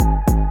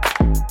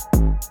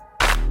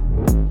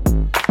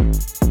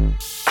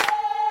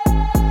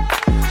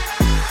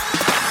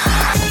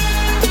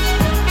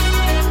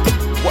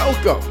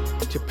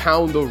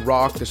Pound the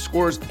Rock, the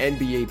Scores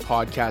NBA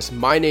podcast.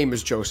 My name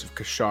is Joseph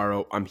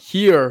Casciaro. I'm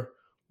here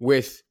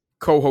with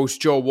co-host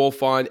Joe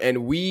Wolfond,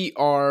 and we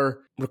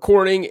are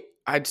recording,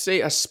 I'd say,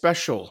 a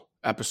special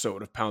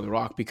episode of Pound the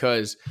Rock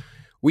because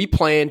we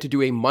plan to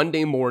do a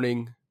Monday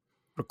morning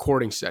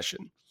recording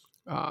session.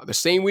 The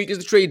same week as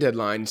the trade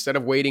deadline, instead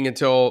of waiting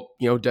until,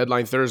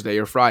 deadline Thursday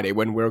or Friday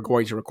when we're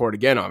going to record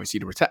again,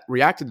 obviously, to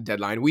react to the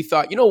deadline, we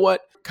thought, you know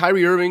what?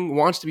 Kyrie Irving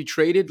wants to be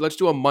traded. Let's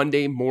do a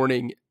Monday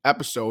morning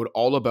episode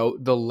all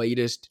about the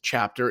latest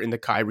chapter in the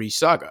Kyrie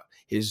saga,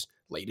 his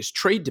latest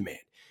trade demand.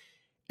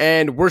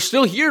 And we're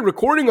still here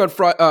recording on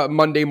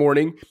Monday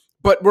morning,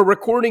 but we're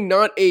recording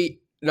not an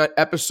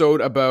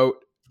episode about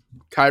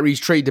Kyrie's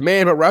trade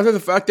demand, but rather the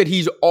fact that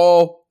he's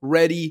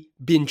already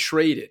been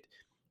traded.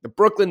 The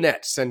Brooklyn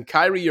Nets send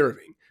Kyrie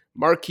Irving,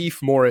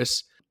 Markieff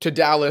Morris to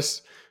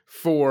Dallas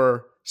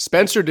for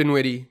Spencer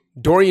Dinwiddie,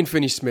 Dorian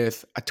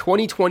Finney-Smith, a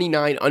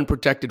 2029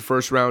 unprotected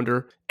first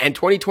rounder, and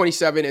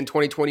 2027 and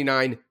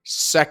 2029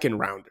 second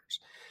rounders.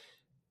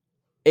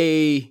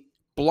 A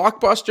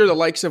blockbuster, the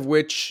likes of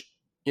which,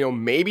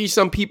 maybe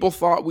some people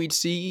thought we'd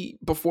see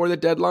before the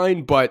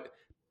deadline, but,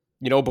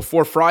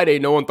 before Friday,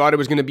 no one thought it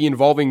was going to be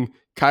involving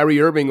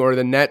Kyrie Irving or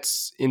the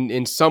Nets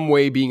in some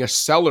way being a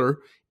seller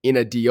in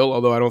a deal,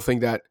 although I don't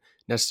think that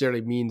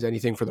necessarily means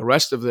anything for the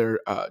rest of their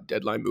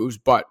deadline moves.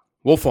 But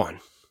Wolfond,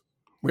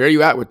 where are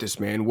you at with this,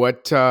 man?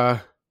 I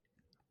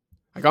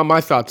got my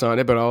thoughts on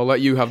it, but I'll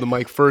let you have the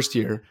mic first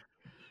here.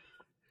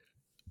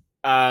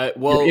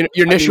 Your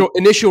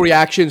initial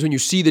reactions when you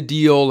see the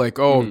deal, like,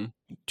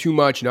 too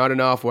much, not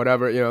enough,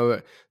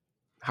 whatever,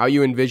 how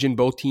you envision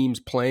both teams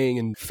playing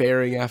and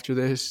faring after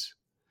this.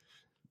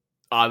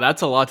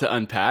 That's a lot to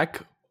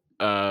unpack.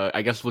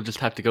 I guess we'll just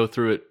have to go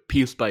through it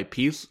piece by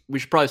piece. We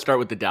should probably start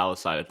with the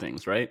Dallas side of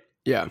things, right?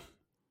 Yeah.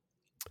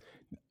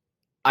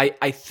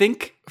 I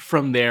think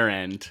from their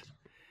end,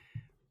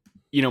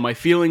 my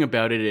feeling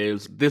about it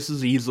is this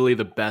is easily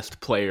the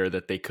best player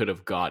that they could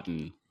have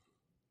gotten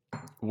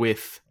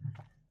with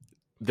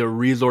the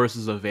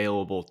resources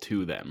available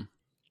to them.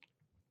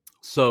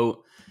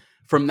 So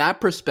from that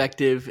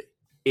perspective,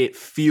 it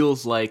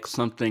feels like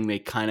something they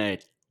kind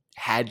of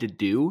had to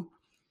do.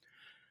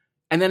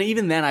 And then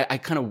even then, I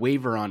kind of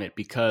waver on it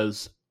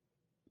because,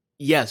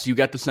 yes, you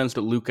got the sense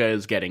that Luka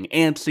is getting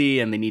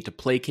antsy and they need to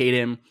placate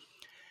him.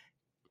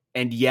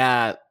 And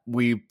yeah,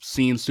 we've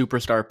seen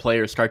superstar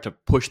players start to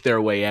push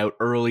their way out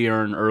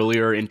earlier and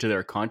earlier into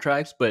their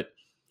contracts, but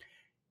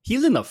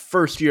he's in the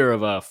first year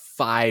of a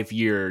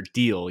 5-year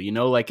deal,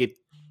 it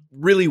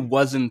really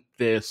wasn't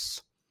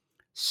this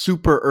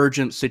super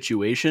urgent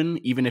situation,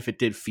 even if it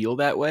did feel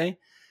that way.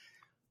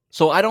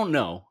 So I don't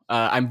know.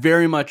 I'm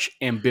very much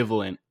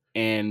ambivalent.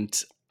 And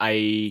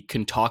I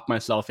can talk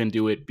myself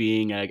into it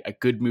being a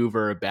good move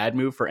or a bad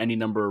move for any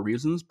number of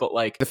reasons. But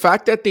the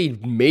fact that they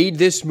made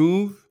this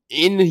move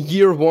in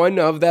year one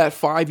of that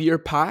 5-year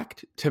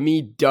pact, to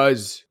me,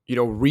 does,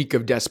 reek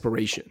of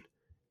desperation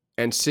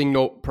and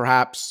signal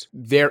perhaps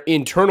their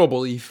internal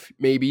belief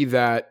maybe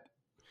that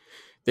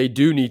they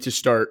do need to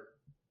start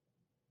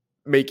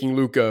making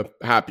Luka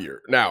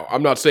happier. Now,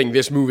 I'm not saying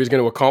this move is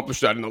going to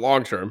accomplish that in the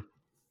long term,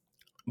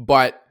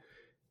 but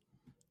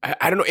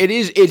I don't know.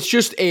 It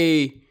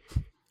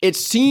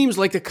seems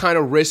like the kind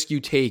of risk you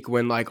take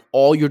when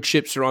all your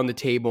chips are on the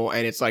table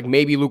and it's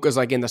maybe Luka's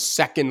in the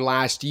second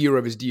last year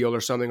of his deal or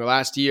something, or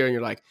last year, and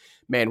you're like,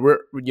 man, we're,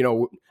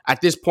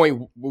 at this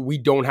point, we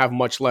don't have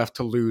much left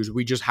to lose.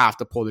 We just have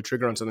to pull the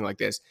trigger on something like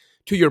this.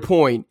 To your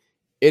point,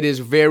 it is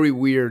very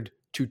weird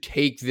to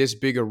take this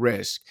big a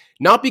risk,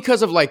 not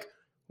because of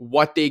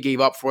what they gave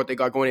up for what they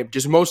got going,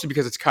 just mostly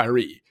because it's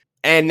Kyrie.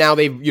 And now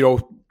they've,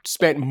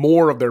 spent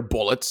more of their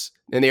bullets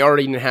and they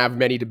already didn't have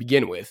many to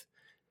begin with.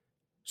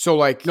 So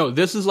no,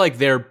 this is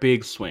their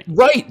big swing.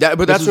 Right. That's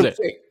what I'm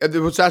saying.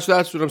 That's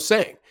what I'm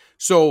saying.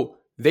 So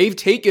they've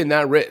taken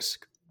that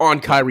risk on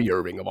Kyrie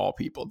Irving of all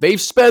people. They've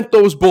spent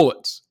those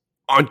bullets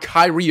on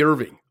Kyrie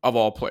Irving of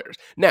all players.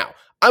 Now,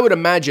 I would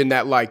imagine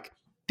that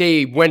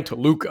they went to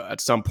Luka at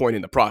some point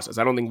in the process.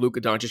 I don't think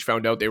Luka Doncic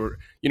found out they were,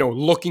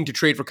 looking to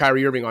trade for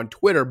Kyrie Irving on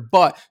Twitter,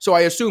 but so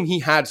I assume he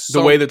had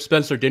the way that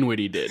Spencer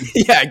Dinwiddie did.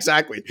 Yeah,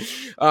 exactly.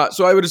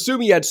 So I would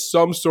assume he had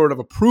some sort of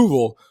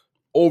approval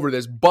over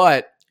this,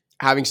 but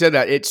having said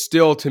that, it's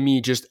still to me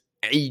just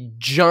a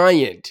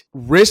giant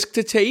risk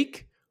to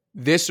take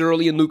this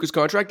early in Luka's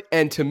contract,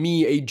 and to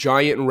me a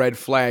giant red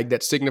flag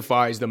that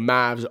signifies the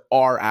Mavs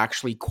are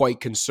actually quite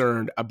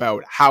concerned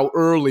about how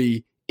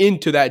early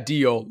into that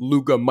deal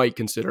Luka might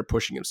consider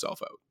pushing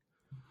himself out.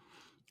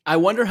 I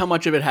wonder how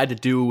much of it had to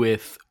do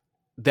with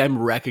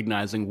them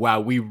recognizing, wow,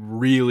 we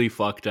really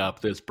fucked up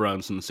this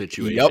Brunson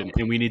situation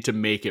and we need to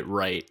make it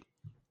right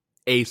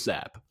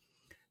ASAP.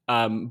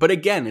 But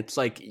again, it's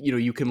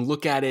you can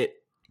look at it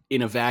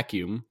in a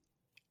vacuum,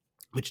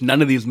 which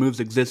none of these moves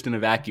exist in a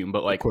vacuum,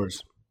 but of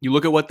course, you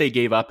look at what they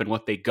gave up and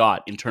what they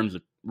got in terms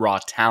of raw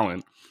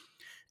talent,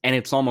 and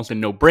it's almost a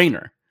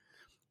no-brainer.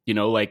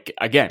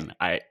 Again,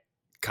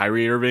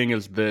 Kyrie Irving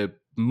is the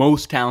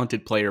most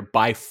talented player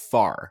by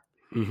far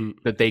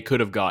that they could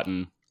have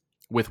gotten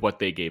with what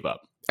they gave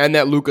up. And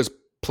that Luka's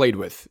played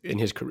with in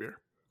his career,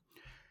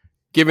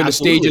 given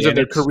Absolutely. the stages of And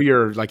their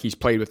career, like he's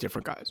played with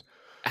different guys.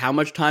 how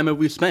much time have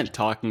we spent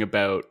talking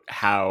about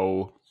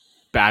how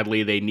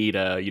badly they need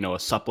a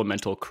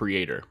supplemental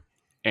creator?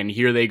 And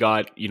here they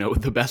got,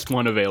 the best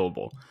one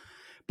available.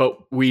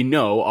 But we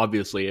know,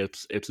 obviously,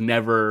 it's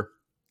never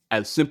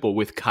as simple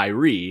with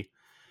Kyrie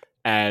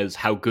as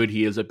how good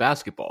he is at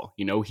basketball.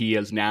 He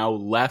has now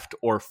left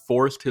or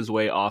forced his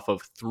way off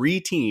of 3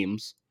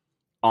 teams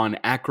on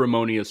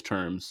acrimonious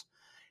terms,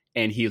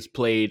 and he has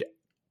played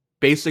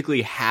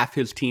basically half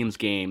his team's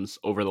games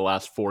over the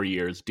last 4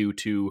 years due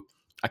to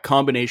a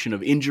combination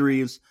of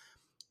injuries,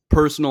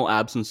 personal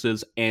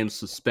absences, and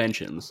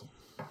suspensions.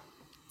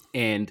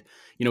 And,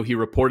 he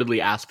reportedly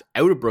asked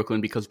out of Brooklyn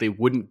because they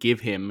wouldn't give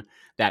him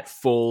that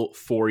full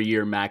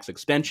 4-year max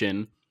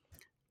extension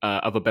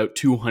of about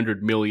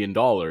 $200 million,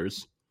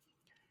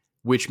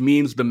 which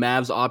means the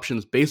Mavs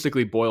options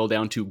basically boil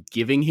down to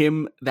giving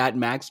him that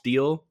max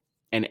deal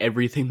and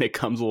everything that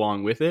comes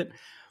along with it,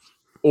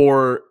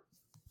 or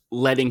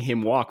letting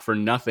him walk for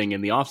nothing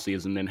in the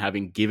offseason and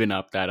having given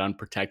up that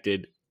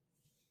unprotected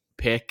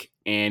pick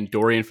and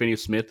Dorian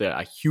Finney-Smith,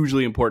 a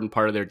hugely important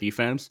part of their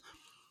defense,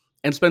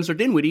 and Spencer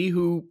Dinwiddie,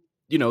 who,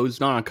 is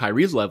not on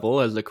Kyrie's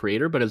level as a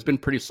creator, but has been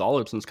pretty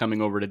solid since coming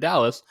over to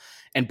Dallas,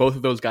 and both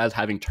of those guys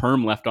having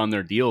term left on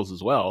their deals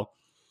as well.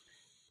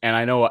 And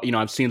I know,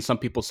 I've seen some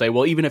people say,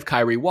 well, even if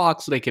Kyrie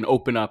walks, they can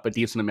open up a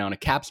decent amount of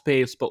cap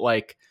space, but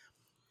like,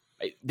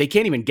 they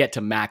can't even get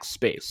to max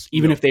space.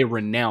 Even if they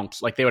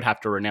renounce, like they would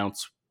have to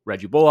renounce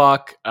Reggie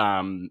Bullock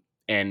and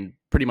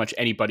pretty much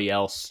anybody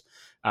else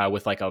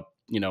with like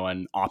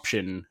an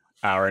option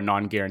or a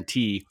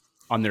non-guarantee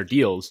on their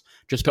deals,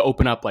 just to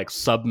open up like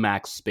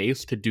sub-max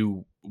space to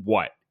do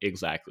what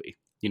exactly?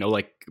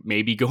 Like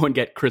maybe go and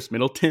get Chris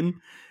Middleton.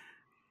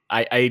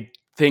 I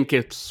think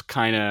it's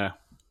kind of,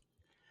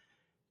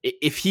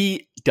 if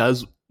he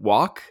does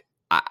walk,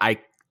 I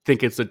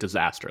think it's a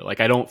disaster.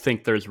 Like I don't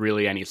think there's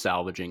really any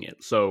salvaging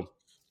it. So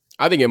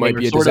I think it might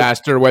be a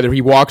disaster whether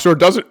he walks or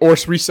doesn't or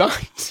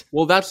resigns.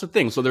 Well, that's the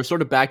thing. So they're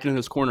sort of backed in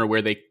this corner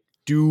where they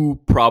do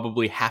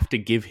probably have to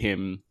give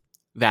him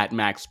that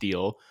max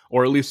deal,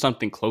 or at least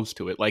something close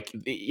to it. Like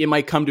it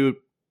might come to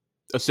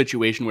a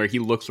situation where he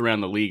looks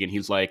around the league and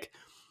he's like,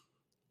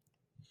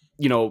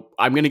 I'm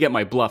going to get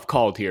my bluff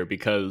called here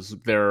because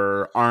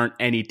there aren't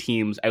any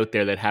teams out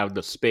there that have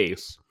the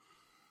space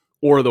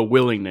or the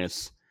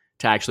willingness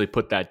to actually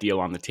put that deal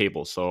on the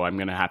table. So I'm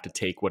going to have to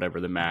take whatever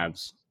the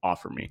Mavs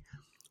offer me.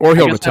 Or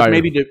he'll retire.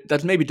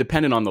 That's maybe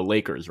dependent on the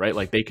Lakers, right?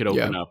 Like they could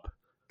open up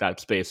that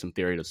space in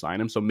theory to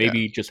sign him. So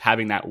maybe just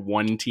having that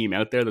one team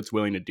out there that's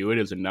willing to do it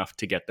is enough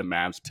to get the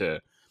Mavs to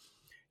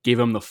give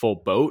him the full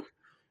boat.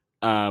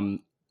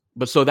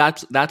 But so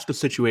that's the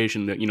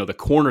situation that, the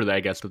corner that I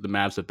guess that the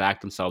Mavs have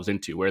backed themselves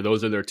into, where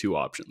those are their 2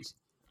 options.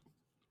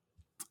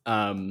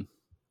 So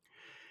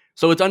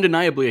it's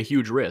undeniably a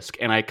huge risk,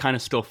 and I kind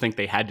of still think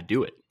they had to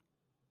do it.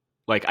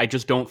 Like, I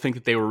just don't think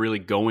that they were really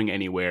going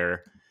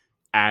anywhere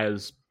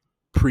as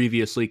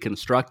previously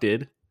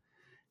constructed.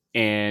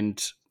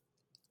 And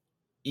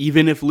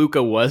even if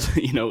Luka was,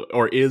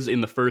 or is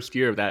in the first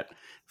year of that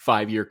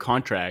 5-year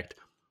contract,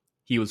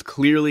 he was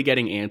clearly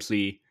getting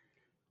antsy.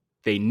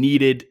 They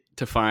needed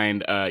to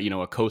find,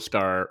 a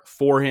co-star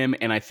for him.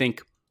 And I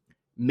think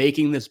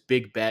making this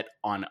big bet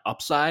on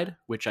upside,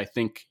 which I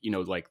think,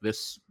 like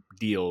this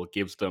deal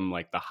gives them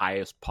like the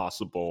highest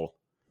possible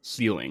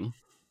ceiling,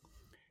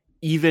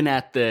 even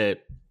at the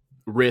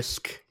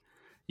risk,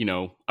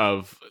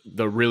 of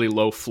the really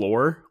low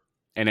floor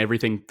and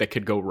everything that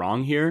could go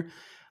wrong here,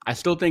 I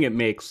still think it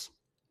makes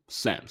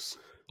sense.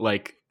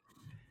 Like,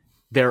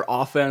 their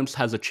offense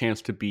has a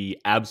chance to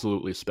be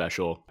absolutely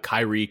special.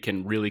 Kyrie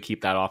can really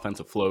keep that offense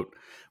afloat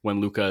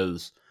when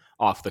Luka's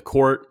off the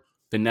court.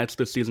 The Nets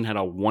this season had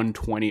a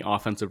 120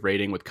 offensive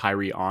rating with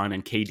Kyrie on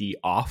and KD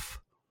off.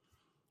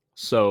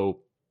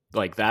 So,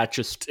 like, that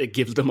just, it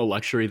gives them a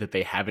luxury that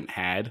they haven't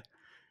had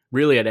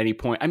really at any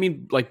point. I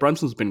mean, like,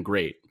 Brunson's been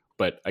great,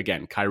 but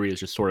again, Kyrie is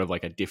just sort of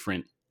like in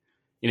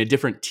a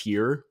different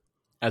tier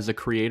as a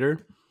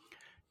creator.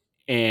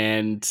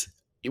 And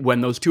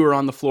when those two are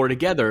on the floor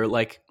together,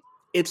 like,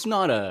 it's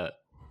not a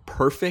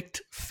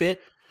perfect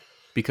fit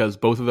because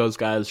both of those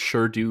guys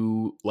sure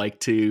do like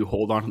to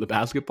hold on to the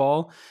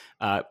basketball.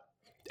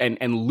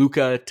 And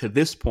Luka, to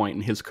this point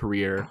in his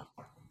career,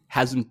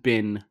 hasn't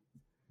been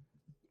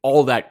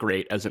all that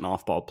great as an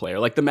off-ball player.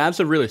 Like, the Mavs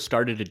have really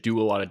started to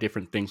do a lot of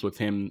different things with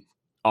him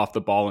off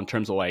the ball in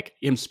terms of like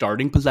him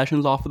starting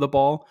possessions off of the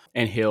ball,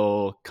 and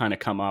he'll kind of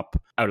come up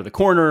out of the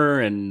corner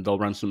and they'll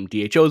run some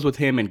DHOs with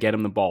him and get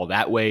him the ball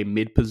that way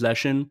mid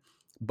possession.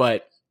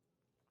 But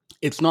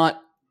that's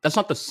not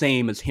the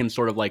same as him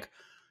sort of like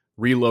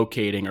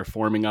relocating or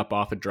forming up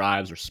off of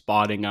drives or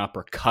spotting up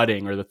or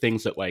cutting, or the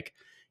things that like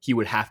he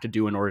would have to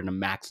do in order to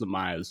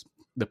maximize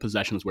the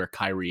possessions where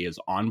Kyrie is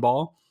on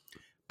ball.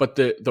 But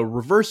the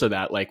reverse of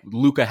that, like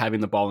Luka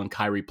having the ball and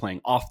Kyrie playing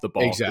off the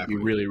ball, would be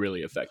really,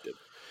 really effective.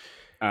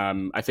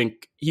 I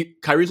think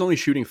Kyrie's only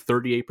shooting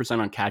 38%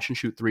 on catch and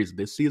shoot threes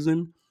this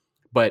season,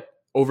 but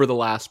over the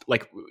last,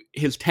 like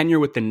his tenure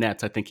with the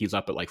Nets, I think he's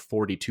up at like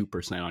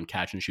 42% on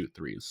catch and shoot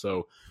threes.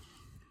 So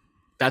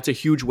that's a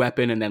huge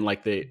weapon. And then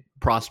like the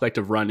prospect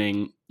of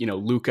running,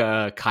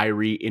 Luka,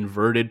 Kyrie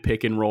inverted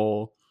pick and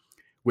roll,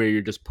 where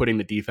you're just putting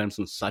the defense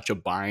in such a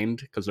bind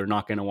because they're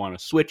not going to want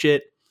to switch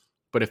it.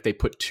 But if they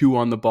put 2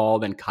 on the ball,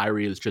 then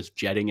Kyrie is just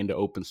jetting into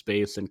open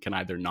space and can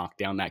either knock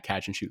down that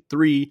catch and shoot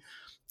 3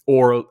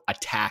 or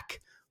attack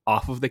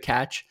off of the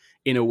catch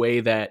in a way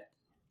that,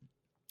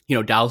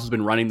 Dallas has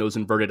been running those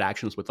inverted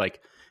actions with like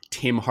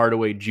Tim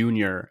Hardaway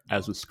Jr.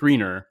 as a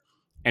screener.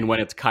 And when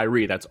it's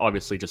Kyrie, that's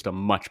obviously just a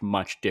much,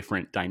 much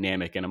different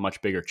dynamic and a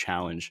much bigger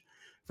challenge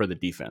for the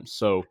defense.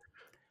 So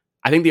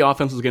I think the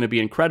offense is going to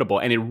be incredible,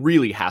 and it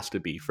really has to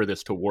be for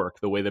this to work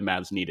the way the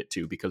Mavs need it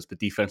to, because the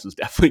defense is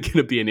definitely going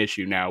to be an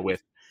issue now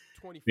with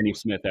Finney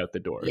Smith out the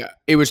door. Yeah,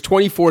 it was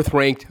 24th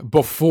ranked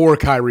before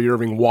Kyrie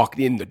Irving walked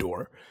in the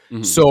door.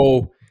 Mm-hmm.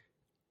 So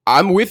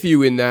I'm with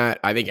you in that.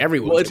 I think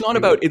everyone. Well,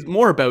 it's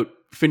more about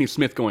Finney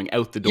Smith going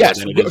out the door. Yes,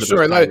 than it is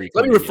sorry. Let me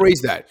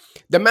rephrase that.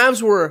 The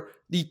Mavs were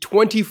the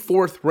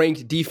 24th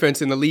ranked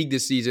defense in the league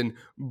this season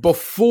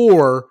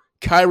before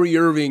Kyrie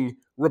Irving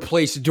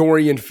replaced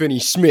Dorian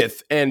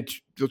Finney-Smith and,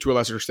 to a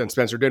lesser extent,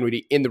 Spencer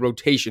Dinwiddie in the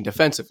rotation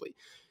defensively.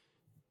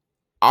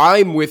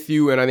 I'm with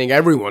you, and I think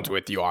everyone's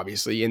with you,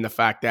 obviously, in the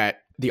fact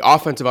that the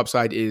offensive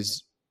upside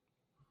is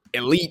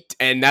elite,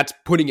 and that's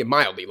putting it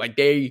mildly. Like,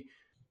 they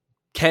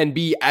can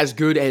be as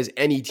good as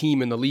any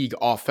team in the league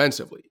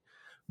offensively.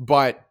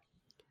 But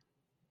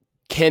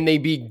can they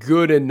be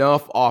good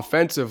enough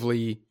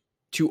offensively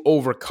to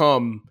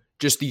overcome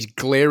just these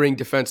glaring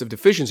defensive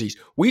deficiencies?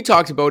 We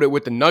talked about it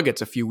with the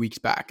Nuggets a few weeks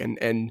back.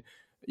 And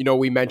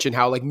we mentioned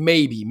how like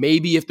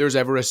maybe if there's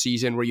ever a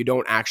season where you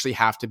don't actually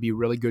have to be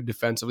really good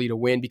defensively to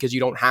win because you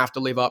don't have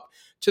to live up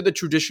to the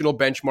traditional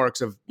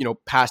benchmarks of,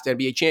 past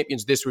NBA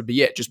champions, this would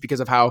be it, just because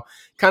of how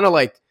kind of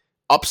like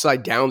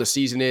upside down the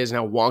season is and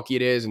how wonky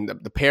it is and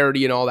the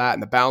parity and all that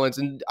and the balance.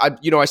 And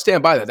I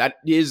stand by that. That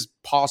is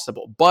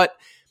possible. But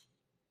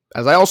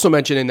as I also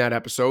mentioned in that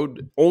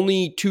episode,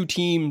 only 2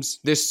 teams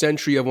this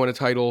century have won a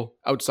title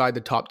outside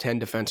the top 10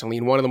 defensively,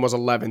 and one of them was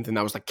 11th, and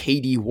that was the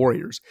KD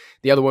Warriors.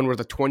 The other one was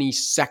the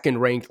 22nd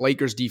ranked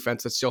Lakers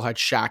defense that still had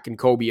Shaq and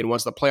Kobe, and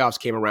once the playoffs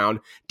came around,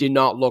 did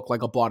not look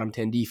like a bottom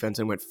 10 defense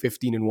and went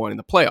 15-1 in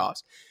the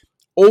playoffs.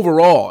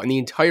 Overall, in the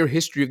entire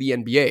history of the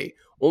NBA,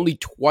 only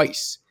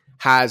twice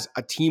has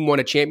a team won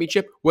a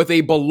championship with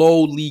a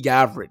below league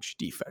average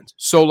defense.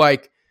 So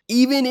like,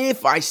 even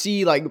if I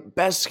see like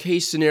best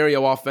case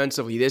scenario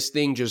offensively, this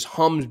thing just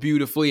hums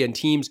beautifully and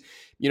teams,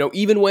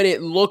 even when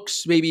it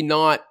looks maybe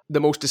not the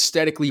most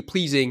aesthetically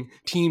pleasing,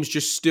 teams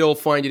just still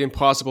find it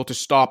impossible to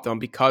stop them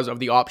because of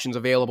the options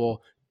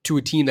available to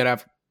a team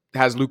that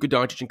has Luka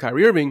Doncic and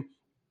Kyrie Irving.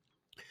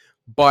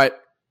 But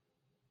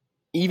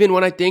even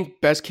when I think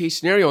best case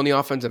scenario on the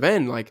offensive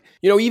end, like,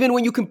 even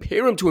when you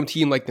compare them to a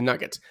team like the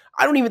Nuggets,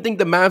 I don't even think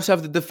the Mavs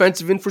have the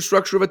defensive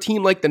infrastructure of a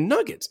team like the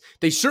Nuggets.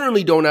 They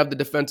certainly don't have the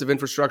defensive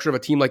infrastructure of a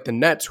team like the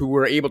Nets, who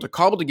were able to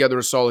cobble together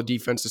a solid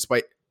defense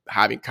despite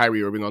having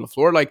Kyrie Irving on the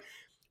floor. Like,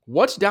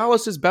 what's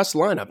Dallas's best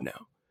lineup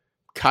now?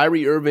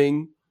 Kyrie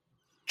Irving,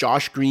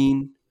 Josh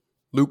Green,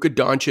 Luka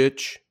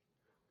Doncic.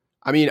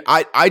 I mean,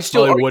 I'd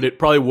still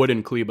probably Wood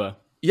and Kleba.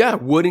 Yeah,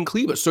 Wood and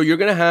Kleba. So you're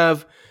going to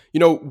have,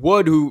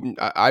 Wood, who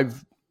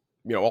I've,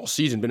 all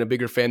season been a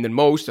bigger fan than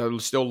most. I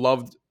still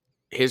loved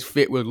his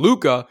fit with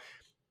Luka.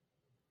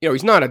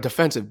 He's not a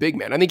defensive big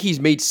man. I think he's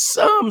made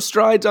some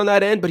strides on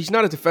that end, but he's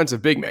not a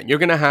defensive big man. You're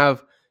going to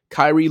have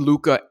Kyrie,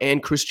 Luka,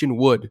 and Christian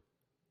Wood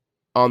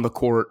on the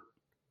court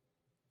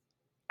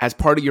as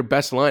part of your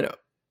best lineup.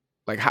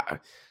 Like,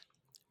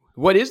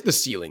 what is the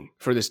ceiling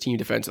for this team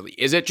defensively?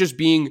 Is it just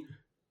being,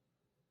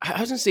 I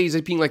was going to say, is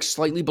it being like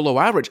slightly below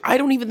average? I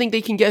don't even think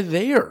they can get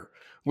there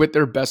with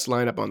their best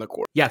lineup on the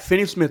court. Yeah,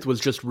 Finney-Smith was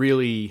just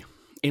really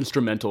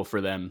instrumental for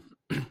them,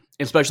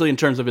 especially in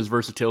terms of his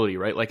versatility,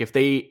 right? Like if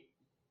they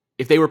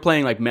were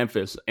playing like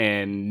Memphis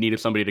and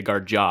needed somebody to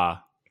guard Ja,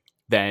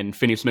 then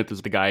Finney-Smith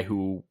is the guy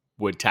who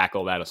would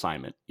tackle that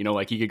assignment.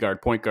 Like he could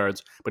guard point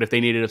guards, but if they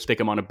needed to stick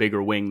him on a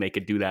bigger wing, they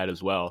could do that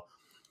as well.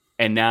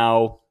 And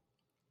now,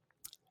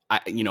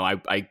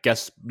 I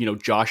guess,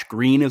 Josh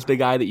Green is the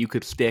guy that you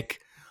could stick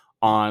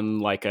on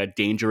like a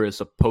dangerous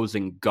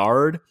opposing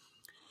guard.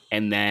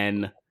 And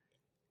then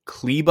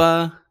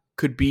Kleba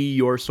could be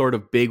your sort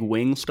of big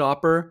wing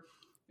stopper.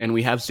 And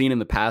we have seen in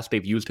the past,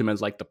 they've used him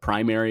as like the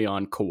primary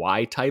on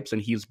Kawhi types,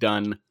 and he's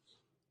done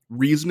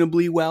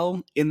reasonably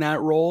well in that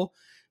role.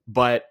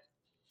 But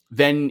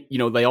then,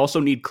 they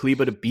also need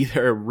Kleba to be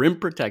their rim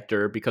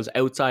protector, because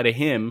outside of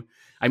him,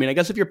 I mean, I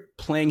guess if you're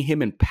playing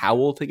him and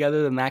Powell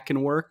together, then that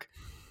can work.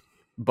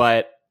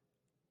 But,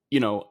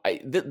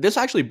 this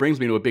actually brings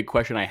me to a big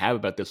question I have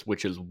about this,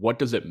 which is what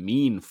does it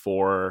mean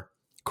for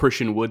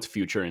Christian Wood's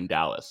future in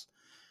Dallas?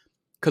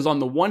 Because on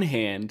the one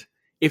hand,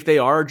 if they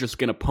are just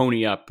going to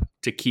pony up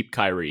to keep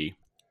Kyrie,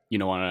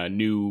 on a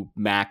new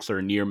max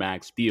or near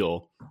max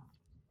deal,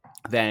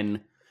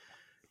 then,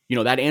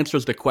 that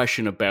answers the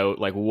question about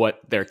like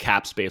what their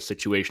cap space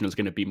situation is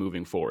going to be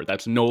moving forward.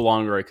 That's no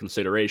longer a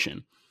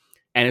consideration.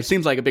 And it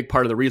seems like a big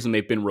part of the reason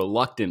they've been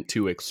reluctant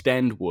to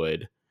extend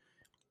Wood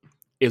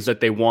is that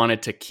they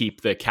wanted to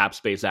keep the cap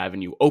space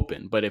avenue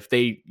open. But if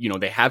they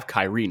have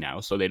Kyrie now,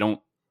 so they don't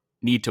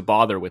need to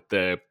bother with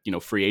the,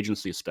 free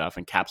agency stuff,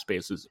 and cap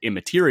space is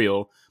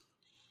immaterial,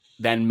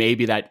 then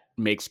maybe that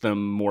makes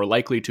them more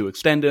likely to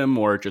extend him,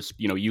 or just,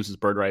 use his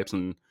bird rights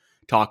and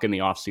talk in the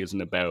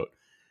offseason about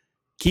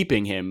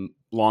keeping him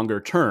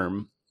longer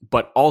term.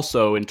 But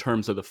also in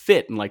terms of the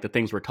fit and like the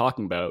things we're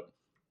talking about,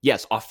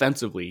 yes,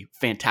 offensively,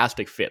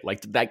 fantastic fit.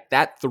 Like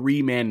that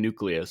 3-man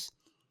nucleus,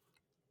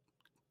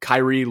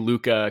 Kyrie,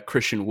 Luka,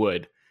 Christian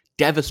Wood,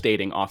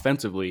 devastating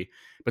offensively.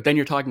 But then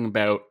you're talking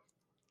about,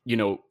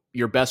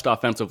 your best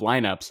offensive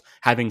lineups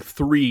having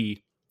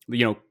 3,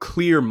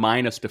 clear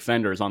minus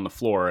defenders on the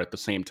floor at the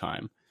same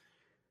time.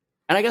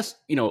 And I guess,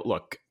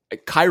 look,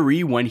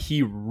 Kyrie, when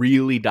he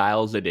really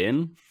dials it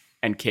in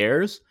and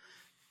cares,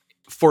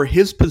 for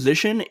his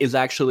position is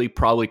actually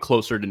probably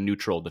closer to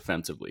neutral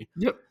defensively.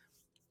 Yep.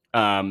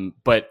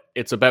 But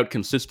it's about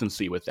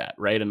consistency with that,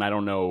 right? And I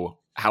don't know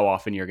how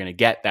often you're going to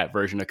get that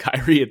version of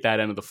Kyrie at that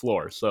end of the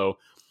floor. So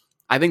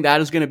I think that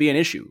is going to be an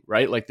issue,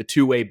 right? Like the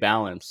two-way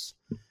balance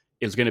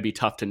is going to be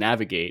tough to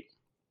navigate.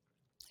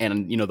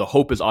 And, the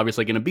hope is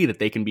obviously going to be that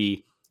they can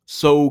be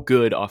so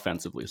good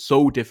offensively,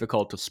 so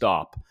difficult to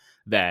stop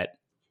that,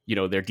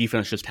 their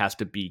defense just has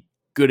to be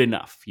good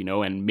enough,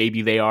 and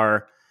maybe they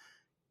are.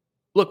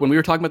 Look, when we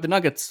were talking about the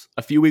Nuggets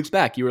a few weeks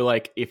back, you were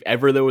like, if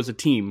ever there was a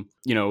team,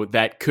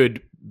 that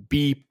could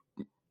be,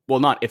 well,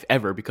 not if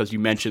ever, because you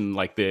mentioned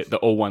like the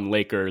 01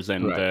 Lakers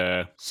and right.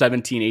 The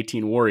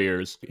 17-18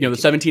 Warriors. The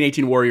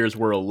 17-18 Warriors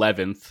were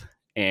 11th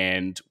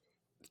and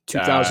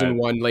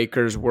 2001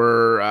 Lakers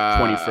were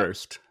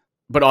 21st.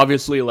 But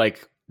obviously,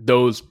 like,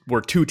 those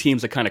were two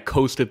teams that kind of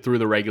coasted through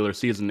the regular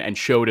season and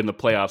showed in the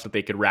playoffs that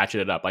they could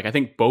ratchet it up. Like, I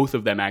think both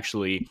of them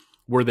actually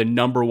were the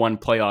number one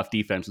playoff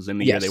defenses in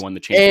the year they won the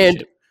championship.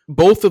 And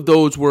both of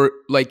those were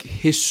like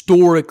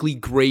historically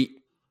great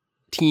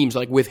teams,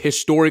 like with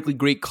historically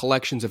great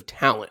collections of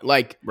talent.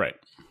 Like, right.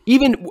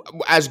 Even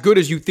as good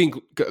as you think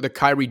the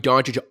Kyrie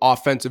Doncic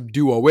offensive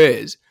duo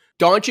is,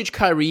 Doncic,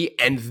 Kyrie,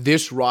 and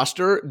this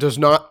roster does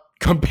not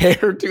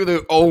compare to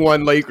the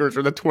 01 Lakers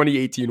or the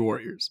 2018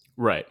 Warriors.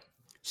 Right.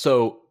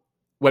 So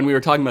when we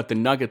were talking about the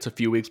Nuggets a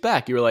few weeks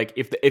back, you were like,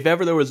 if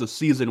ever there was a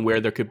season where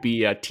there could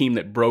be a team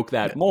that broke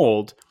that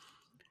mold,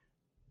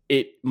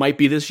 it might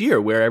be this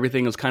year, where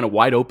everything is kind of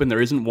wide open.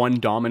 There isn't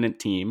one dominant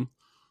team.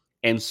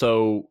 And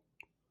so,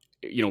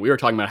 we were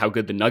talking about how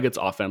good the Nuggets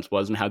offense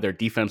was and how their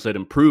defense had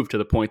improved to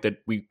the point that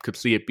we could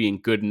see it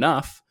being good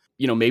enough.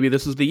 Maybe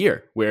this is the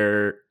year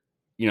where,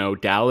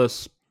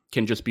 Dallas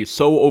can just be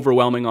so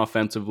overwhelming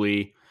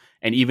offensively.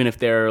 And even if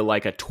they're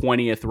like a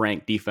 20th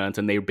ranked defense,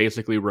 and they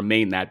basically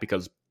remain that,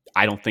 because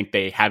I don't think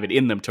they have it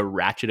in them to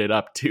ratchet it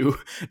up to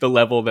the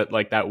level that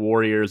like that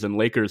Warriors and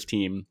Lakers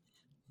team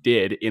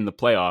did in the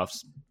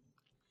playoffs,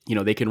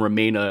 they can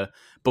remain a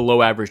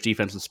below average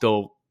defense and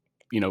still,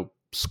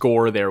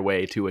 score their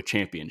way to a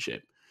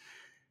championship.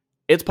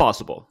 It's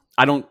possible.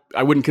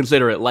 I wouldn't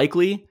consider it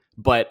likely,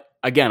 but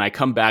again, I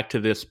come back to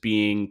this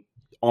being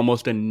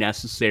almost a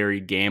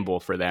necessary gamble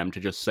for them to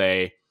just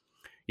say,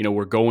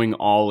 we're going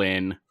all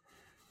in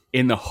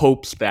the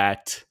hopes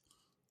that,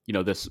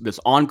 this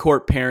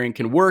on-court pairing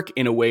can work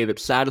in a way that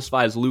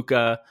satisfies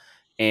Luka,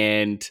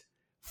 and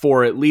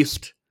for at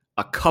least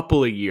a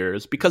couple of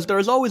years, because there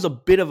is always a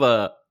bit of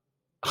a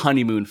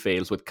honeymoon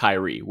phase with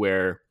Kyrie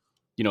where,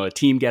 a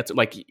team gets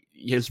like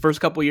his first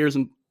couple of years,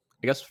 and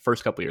I guess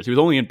first couple of years, he was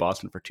only in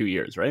Boston for 2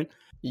 years, right?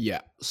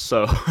 Yeah.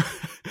 So,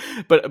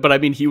 but I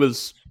mean,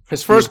 his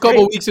first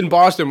couple of weeks in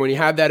Boston when he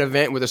had that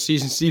event with the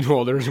season seed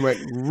holders went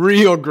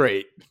real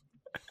great.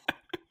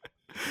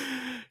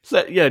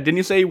 So, yeah, didn't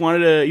you say he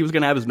was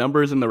going to have his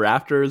numbers in the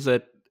rafters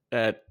at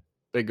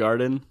the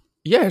Garden?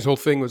 Yeah, his whole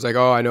thing was like,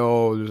 oh, I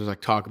know there's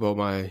like talk about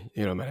my,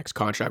 my next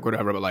contract,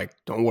 whatever, but like,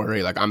 don't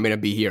worry, like I'm going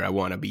to be here. I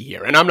want to be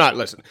here. And I'm not,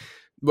 listen,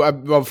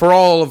 for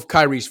all of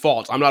Kyrie's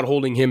faults, I'm not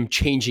holding him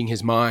changing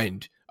his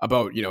mind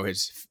about,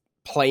 his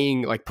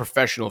playing like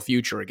professional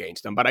future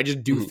against them. But I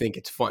just do think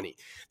it's funny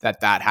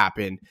that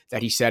happened,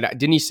 that he said,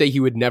 didn't he say he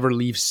would never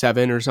leave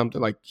 7 or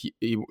something? Like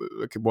he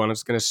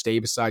was going to stay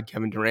beside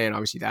Kevin Durant.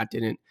 Obviously that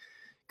didn't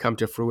come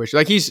to fruition.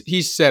 Like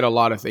he's said a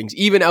lot of things,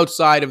 even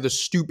outside of the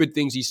stupid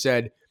things he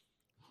said,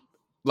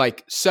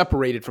 like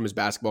separated from his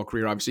basketball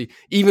career. Obviously,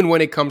 even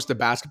when it comes to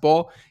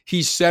basketball,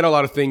 he's said a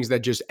lot of things that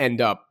just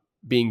end up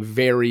being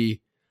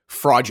very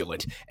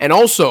fraudulent. And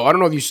also, I don't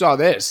know if you saw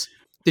this.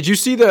 Did you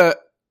see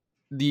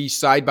the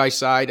side by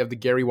side of the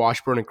Gary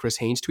Washburn and Chris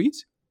Haynes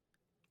tweets?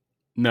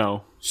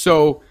 No.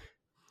 So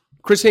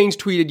Chris Haynes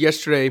tweeted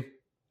yesterday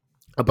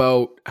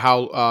about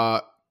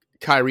how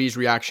Kyrie's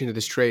reaction to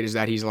this trade is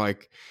that he's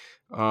like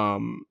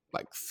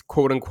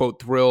quote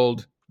unquote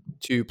thrilled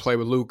to play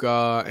with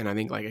Luka, and I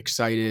think like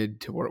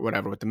excited to work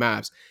whatever with the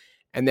Mavs.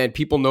 And then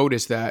people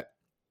notice that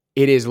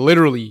it is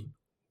literally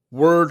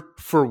word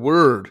for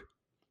word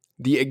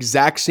the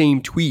exact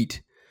same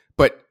tweet,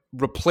 but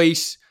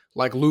replace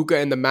like Luka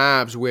and the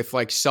Mavs with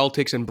like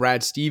Celtics and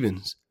Brad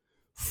Stevens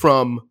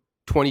from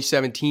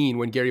 2017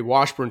 when Gary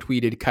Washburn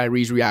tweeted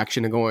Kyrie's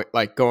reaction to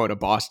going to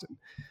Boston.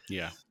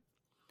 Yeah.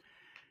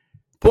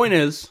 Point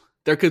is,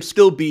 there could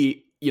still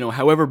be,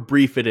 however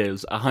brief it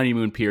is, a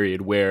honeymoon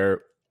period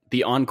where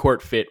the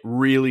on-court fit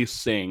really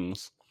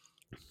sings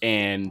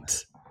and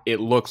it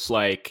looks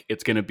like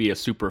it's going to be a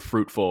super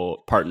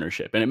fruitful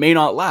partnership. And it may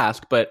not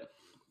last, but,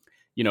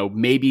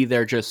 maybe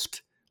they're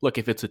just, look,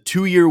 if it's a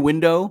 2-year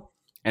window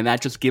and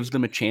that just gives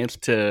them a chance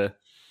to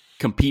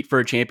compete for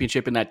a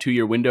championship in that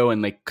 2-year window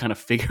and they kind of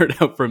figure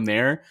it out from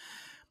there,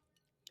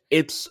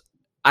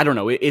 I don't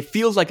know, it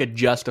feels like a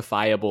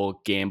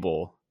justifiable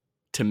gamble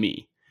to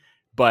me.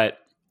 But,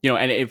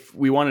 and if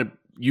we want to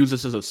use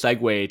this as a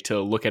segue to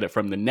look at it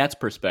from the Nets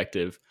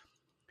perspective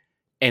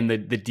and the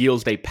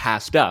deals they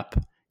passed up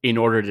in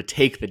order to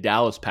take the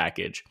Dallas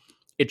package,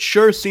 it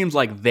sure seems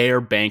like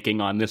they're banking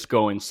on this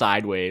going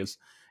sideways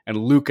and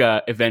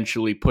Luka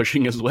eventually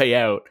pushing his way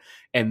out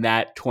and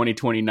that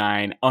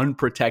 2029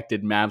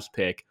 unprotected Mavs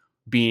pick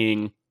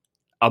being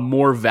a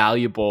more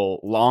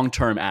valuable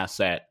long-term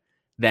asset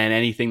than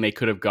anything they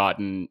could have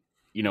gotten,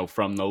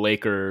 from the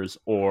Lakers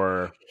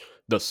or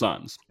the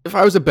Suns. If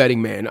I was a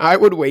betting man, I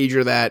would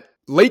wager that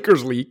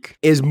Lakers leak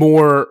is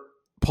more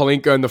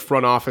Pelinka in the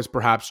front office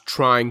perhaps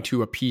trying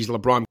to appease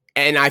LeBron.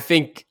 And I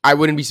think I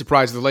wouldn't be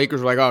surprised if the Lakers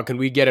were like, oh, can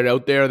we get it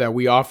out there that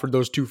we offered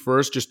those 2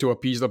 first just to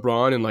appease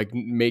LeBron and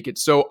make it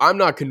so? I'm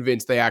not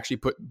convinced they actually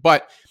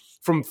but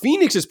from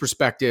Phoenix's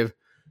perspective,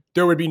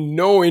 there would be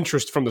no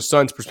interest from the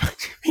Suns'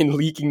 perspective in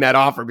leaking that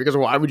offer because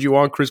why would you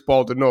want Chris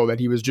Paul to know that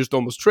he was just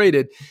almost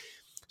traded?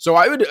 So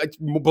I would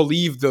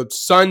believe the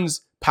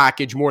Suns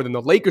package more than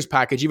the Lakers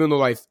package, even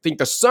though I think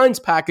the Suns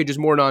package is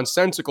more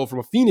nonsensical from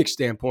a Phoenix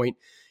standpoint.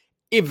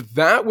 If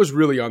that was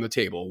really on the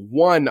table,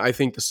 1, I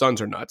think the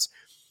Suns are nuts.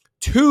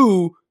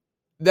 2,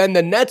 then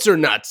the Nets are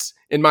nuts,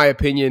 in my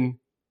opinion,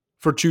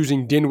 for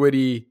choosing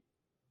Dinwiddie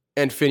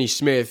and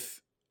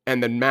Finney-Smith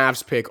and the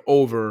Mavs pick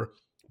over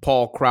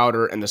Paul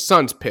Crowder and the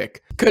Suns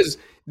pick. Because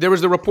there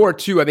was the report,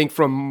 too, I think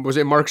from, was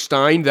it Mark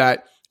Stein,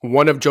 that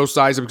one of Joe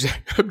Tsai's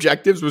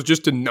objectives was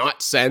just to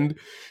not send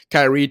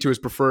Kyrie to his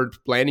preferred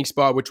landing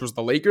spot, which was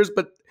the Lakers.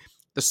 But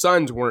the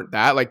Suns weren't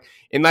that.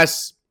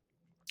 Unless,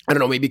 I don't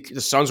know, maybe the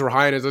Suns were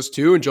high on his list,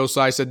 too, and Joe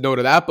Tsai said no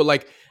to that.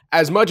 But,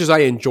 as much as I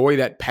enjoy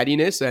that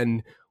pettiness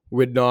and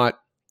would not,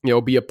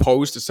 be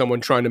opposed to someone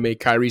trying to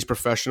make Kyrie's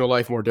professional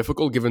life more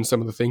difficult, given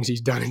some of the things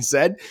he's done and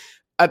said,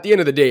 at the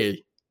end of the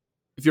day,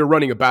 if you're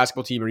running a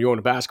basketball team or you own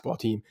a basketball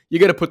team, you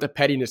got to put the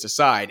pettiness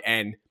aside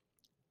and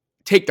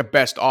take the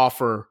best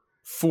offer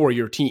for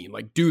your team.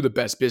 Do the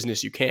best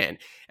business you can.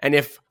 And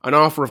if an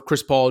offer of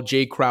Chris Paul,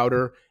 Jay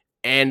Crowder,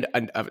 and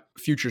a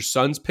future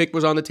Suns pick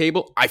was on the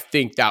table, I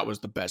think that was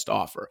the best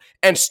offer.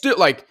 And still,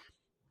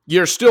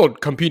 you're still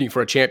competing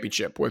for a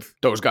championship with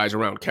those guys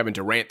around Kevin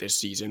Durant this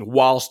season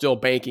while still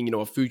banking,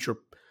 a future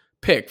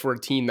pick for a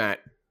team that,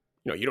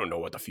 you don't know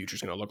what the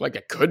future's going to look like.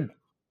 It could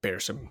bear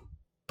some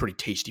pretty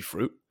tasty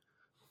fruit.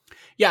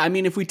 Yeah, I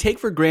mean, if we take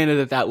for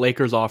granted that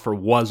Lakers offer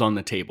was on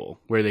the table,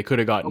 where they could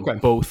have gotten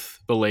both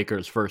the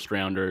Lakers first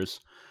rounders,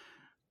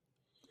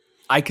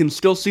 I can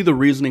still see the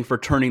reasoning for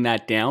turning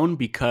that down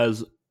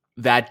because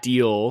that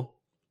deal,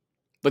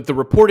 the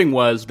reporting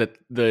was that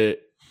the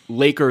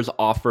Lakers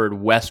offered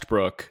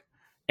Westbrook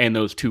and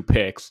those 2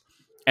 picks,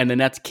 and the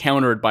Nets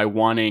countered by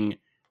wanting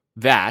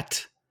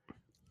that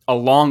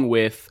along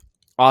with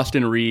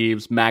Austin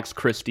Reeves, Max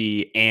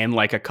Christie, and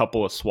a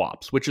couple of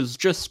swaps, which is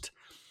just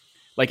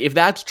if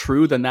that's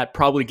true, then that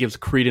probably gives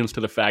credence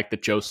to the fact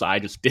that Joe Tsai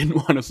just didn't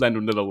want to send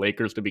him to the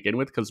Lakers to begin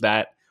with, because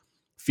that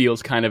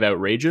feels kind of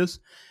outrageous.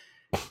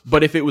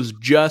 But if it was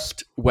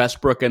just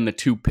Westbrook and the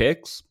 2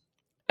 picks,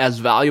 as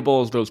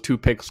valuable as those 2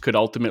 picks could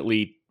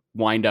ultimately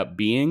wind up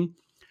being,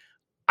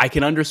 I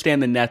can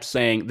understand the Nets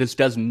saying this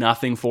does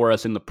nothing for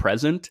us in the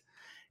present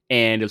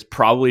and is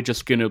probably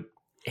just going to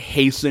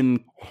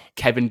hasten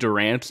Kevin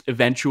Durant's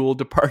eventual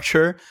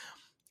departure.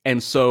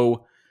 And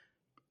so,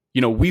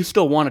 we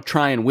still want to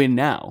try and win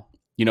now.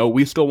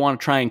 We still want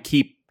to try and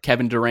keep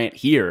Kevin Durant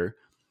here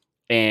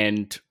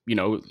and,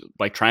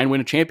 try and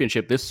win a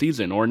championship this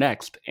season or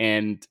next.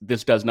 And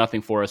this does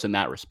nothing for us in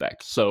that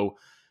respect. So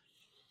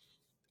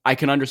I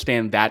can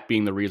understand that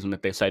being the reason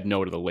that they said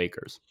no to the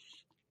Lakers.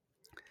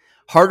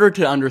 Harder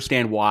to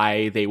understand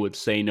why they would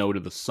say no to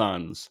the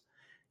Suns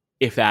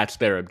if that's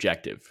their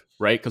objective,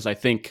 right? Because I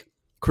think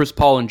Chris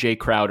Paul and Jay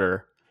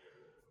Crowder,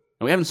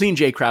 and we haven't seen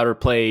Jay Crowder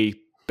play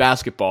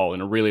basketball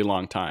in a really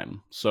long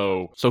time.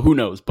 So who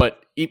knows?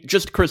 But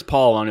just Chris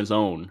Paul on his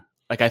own,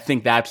 I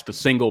think that's the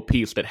single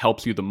piece that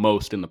helps you the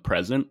most in the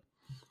present.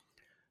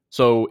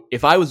 So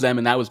if I was them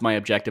and that was my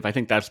objective, I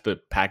think that's the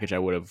package I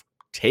would have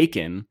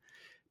taken.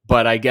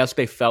 But I guess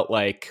they felt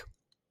like,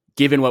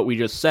 given what we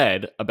just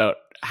said about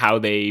how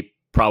they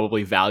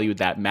probably valued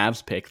that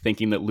Mavs pick,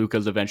 thinking that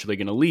Luka's eventually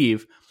going to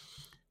leave,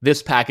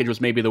 this package was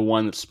maybe the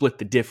one that split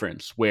the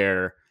difference,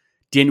 where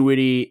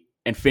Dinwiddie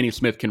and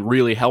Finney-Smith can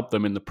really help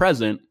them in the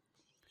present.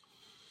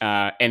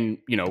 And,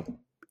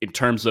 in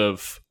terms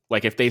of,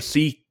 if they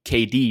see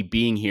KD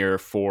being here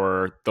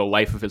for the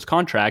life of his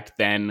contract,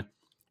 then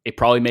it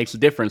probably makes a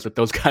difference that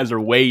those guys are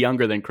way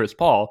younger than Chris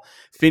Paul.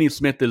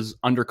 Finney-Smith is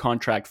under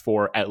contract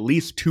for at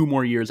least 2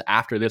 more years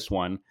after this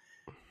one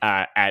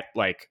at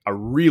like a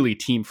really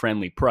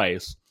team-friendly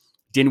price.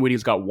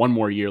 Dinwiddie's got 1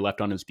 more year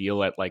left on his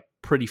deal at like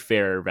pretty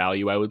fair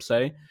value, I would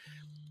say.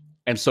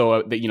 And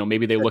so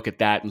maybe they look at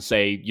that and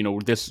say,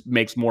 this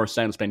makes more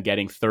sense than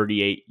getting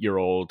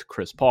 38-year-old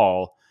Chris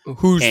Paul,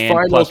 who's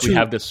and plus we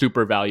have this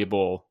super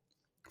valuable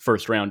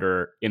first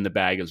rounder in the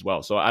bag as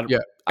well. So I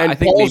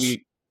think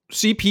maybe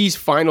CP's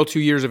final 2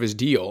 years of his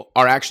deal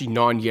are actually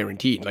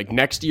non-guaranteed. Like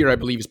next year, I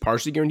believe, is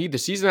partially guaranteed. The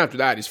season after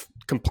that is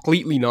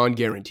completely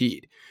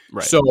non-guaranteed.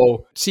 Right.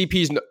 So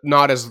CP's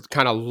not as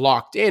kind of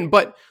locked in.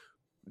 But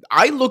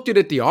I looked at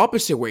it the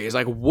opposite way. Is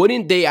like,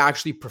 wouldn't they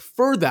actually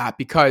prefer that?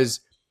 Because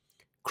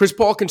Chris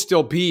Paul can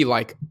still be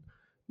like,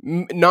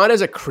 not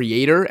as a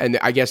creator, and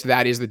I guess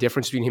that is the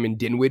difference between him and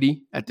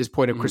Dinwiddie at this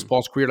point of Chris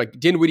Paul's career. Like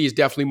Dinwiddie is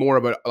definitely more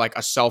of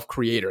a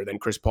self-creator than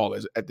Chris Paul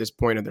is at this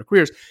point in their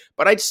careers.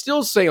 But I'd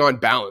still say on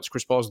balance,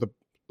 Chris Paul is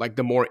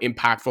the more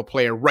impactful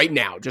player right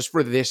now, just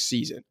for this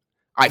season.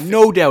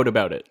 No doubt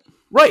about it.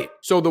 Right.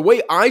 So the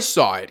way I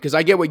saw it, because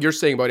I get what you're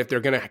saying about if they're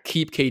going to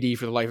keep KD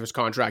for the life of his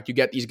contract, you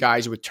get these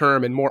guys with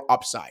term and more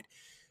upside.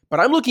 But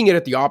I'm looking at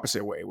it the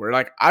opposite way, where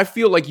like I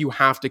feel like you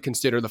have to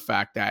consider the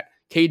fact that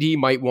KD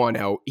might want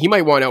out. He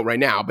might want out right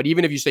now, but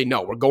even if you say,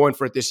 no, we're going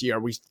for it this year,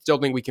 we still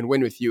think we can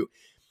win with you.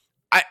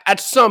 At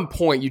some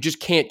point, you just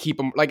can't keep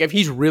him. Like if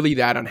he's really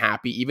that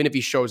unhappy, even if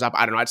he shows up,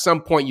 I don't know, at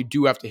some point you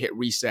do have to hit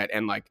reset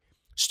and like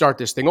start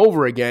this thing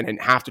over again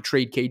and have to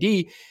trade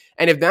KD.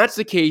 And if that's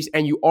the case,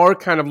 and you are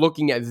kind of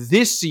looking at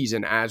this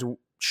season as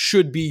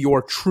should be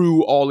your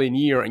true all-in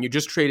year, and you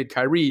just traded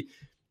Kyrie,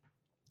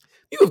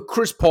 you have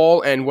Chris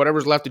Paul and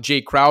whatever's left of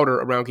Jay Crowder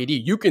around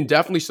KD. You can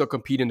definitely still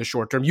compete in the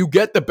short term. You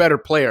get the better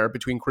player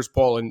between Chris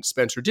Paul and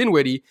Spencer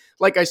Dinwiddie.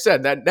 Like I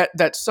said,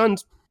 that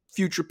Suns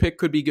future pick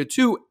could be good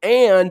too.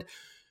 And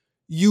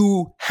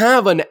you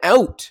have an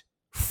out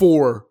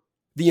for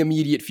the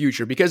immediate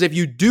future. Because if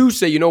you do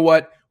say, you know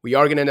what, we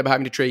are going to end up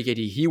having to trade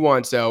KD. He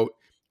wants out.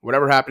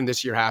 Whatever happened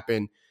this year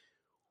happened.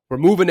 We're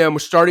moving him. We're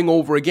starting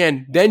over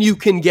again. Then you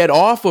can get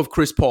off of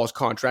Chris Paul's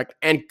contract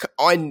and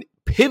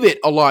pivot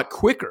a lot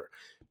quicker.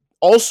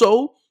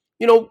 Also,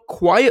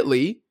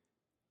 quietly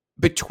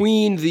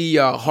between the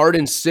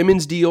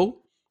Harden-Simmons deal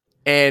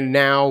and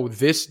now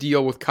this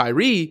deal with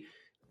Kyrie,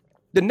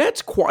 the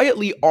Nets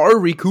quietly are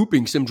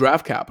recouping some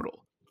draft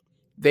capital.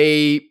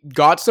 They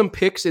got some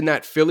picks in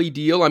that Philly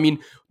deal. I mean,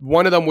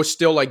 one of them was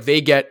still like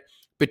they get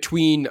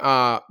between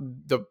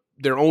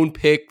their own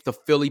pick, the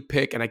Philly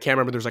pick, and I can't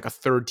remember, there's like a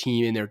third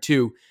team in there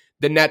too.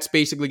 The Nets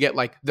basically get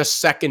like the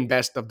second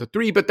best of the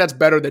 3, but that's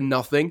better than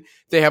nothing.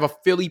 They have a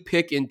Philly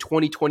pick in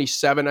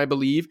 2027, I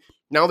believe.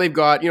 Now they've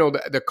got,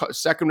 the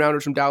second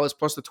rounders from Dallas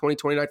plus the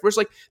 2029 first.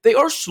 Like they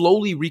are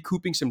slowly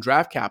recouping some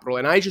draft capital.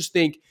 And I just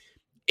think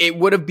it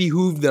would have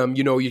behooved them,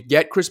 you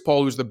get Chris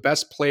Paul, who's the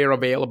best player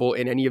available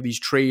in any of these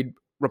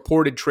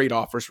reported trade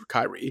offers for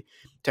Kyrie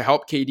to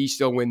help KD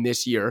still win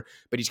this year.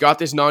 But he's got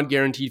this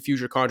non-guaranteed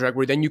future contract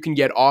where then you can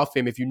get off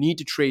him if you need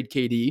to trade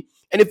KD.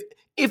 And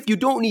if you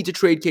don't need to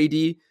trade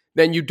KD,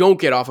 then you don't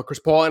get off of Chris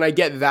Paul. And I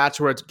get that's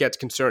where it gets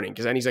concerning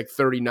because then he's like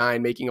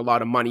 39, making a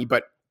lot of money.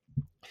 But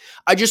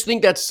I just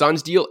think that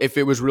Suns deal, if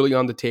it was really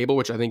on the table,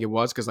 which I think it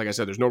was, because like I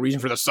said, there's no reason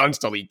for the Suns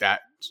to leak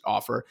that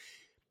offer,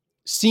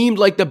 seemed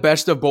like the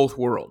best of both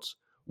worlds,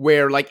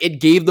 where like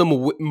it gave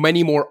them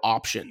many more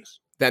options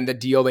than the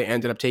deal they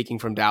ended up taking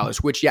from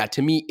Dallas, which, yeah,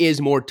 to me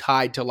is more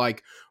tied to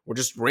like,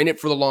 we're in it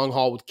for the long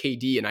haul with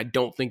KD, and I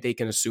don't think they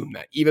can assume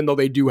that, even though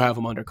they do have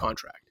him under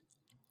contract.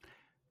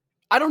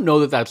 I don't know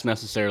that that's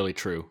necessarily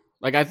true.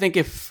 Like, I think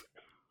if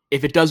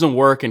it doesn't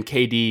work and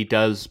KD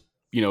does,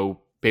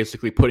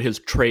 basically put his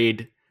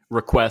trade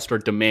request or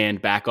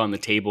demand back on the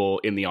table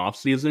in the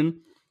offseason,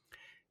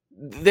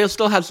 they'll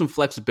still have some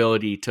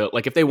flexibility to,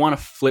 like, if they want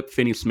to flip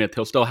Finney-Smith,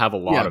 he'll still have a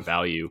lot of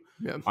value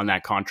on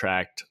that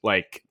contract.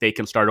 Like, they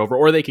can start over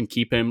or they can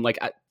keep him. Like,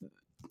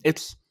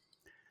 this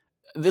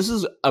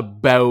is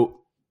about,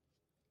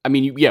 I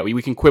mean, yeah,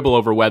 we can quibble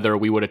over whether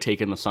we would have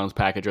taken the Suns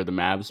package or the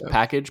Mavs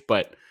package,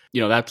 but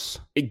that's,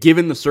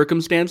 given the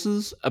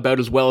circumstances, about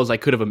as well as I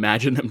could have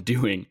imagined them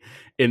doing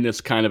in this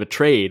kind of a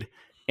trade.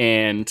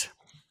 And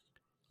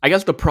I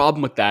guess the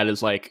problem with that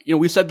is, like,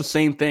 we said the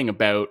same thing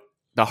about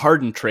the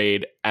Harden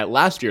trade at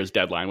last year's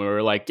deadline. We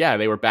were like, yeah,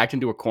 they were backed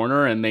into a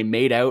corner and they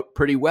made out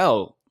pretty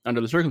well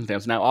under the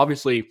circumstances. Now,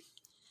 obviously,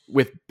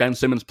 with Ben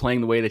Simmons playing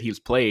the way that he's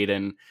played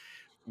and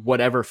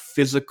whatever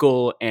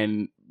physical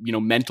and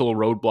mental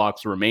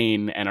roadblocks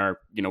remain and are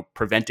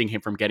preventing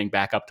him from getting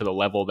back up to the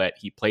level that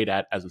he played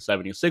at as a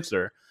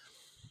 76er,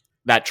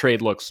 that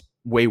trade looks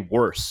way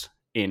worse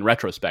in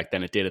retrospect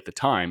than it did at the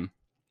time.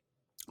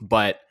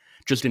 But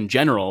just in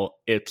general,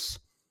 it's,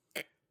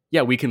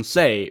 yeah, we can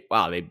say,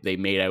 wow, they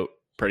made out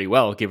pretty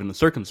well given the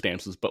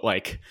circumstances. But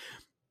like,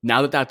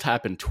 now that that's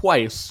happened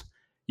twice,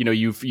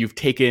 you've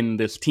taken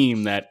this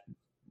team that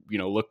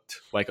looked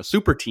like a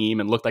super team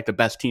and looked like the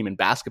best team in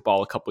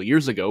basketball a couple of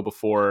years ago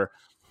before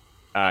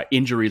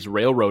injuries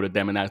railroaded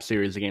them in that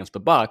series against the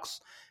Bucks,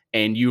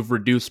 and you've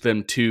reduced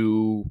them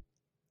to,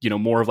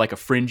 more of like a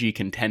fringy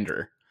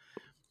contender.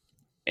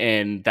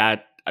 And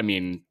that, I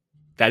mean,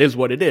 that is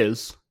what it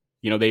is.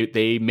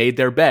 They made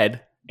their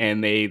bed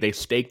and they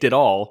staked it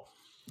all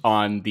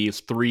on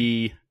these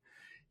three,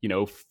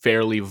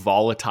 fairly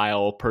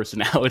volatile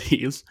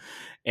personalities.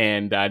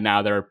 And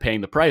now they're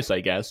paying the price,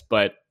 I guess.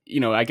 But,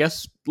 I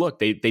guess, look,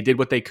 they did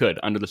what they could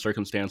under the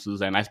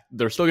circumstances, and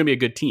they're still going to be a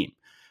good team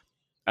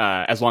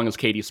as long as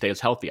KD stays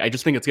healthy. I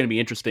just think it's going to be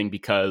interesting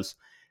because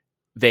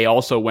they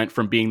also went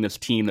from being this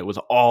team that was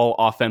all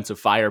offensive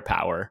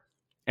firepower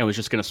and was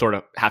just going to sort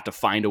of have to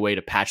find a way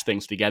to patch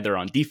things together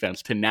on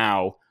defense to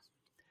now,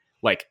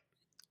 like,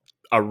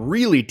 a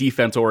really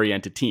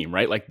defense-oriented team,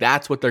 right? Like,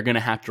 that's what they're going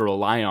to have to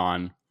rely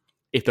on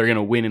if they're going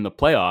to win in the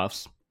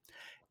playoffs,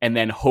 and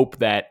then hope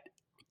that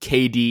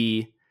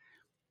KD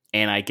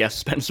and I guess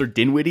Spencer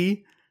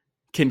Dinwiddie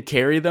can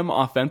carry them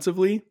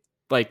offensively.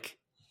 Like,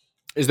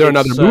 is there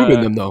another move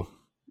in them though?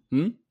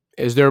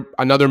 Is there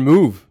another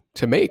move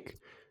to make?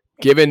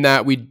 Given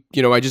that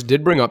I just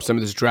did bring up some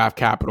of this draft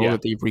capital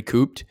that they've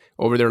recouped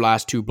over their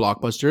last two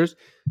blockbusters.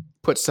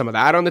 Put some of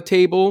that on the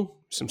table,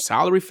 some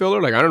salary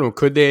filler. Like, I don't know,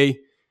 could they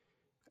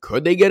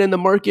get in the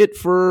market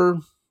for,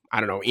 I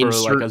don't know,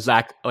 like a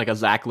Zach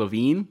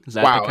LaVine? Is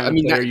that the kind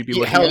of player you'd be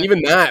looking at?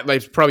 Even that, like,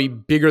 it's probably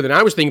bigger than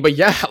I was thinking. But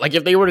yeah, like,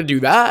 if they were to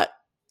do that,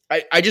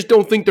 I just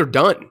don't think they're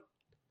done.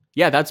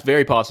 Yeah, that's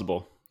very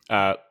possible.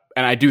 And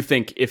I do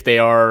think if they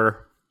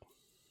are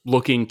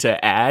looking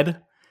to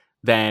add,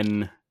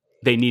 then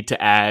they need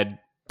to add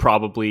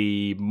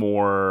probably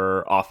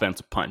more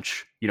offensive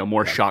punch,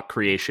 more shot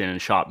creation and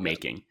shot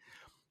making,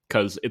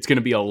 because it's going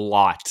to be a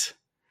lot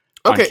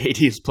on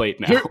KD's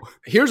plate now.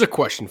 Here's a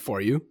question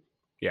for you.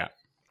 Yeah.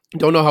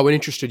 Don't know how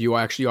interested you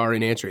actually are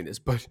in answering this,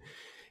 but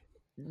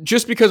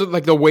just because of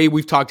like the way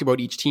we've talked about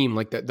each team,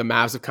 like the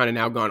Mavs have kind of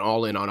now gone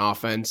all in on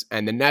offense,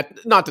 and the Net,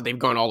 not that they've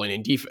gone all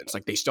in defense,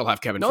 like they still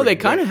have Kevin. No, they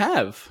kind of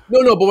have.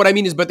 No, but what I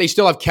mean is, but they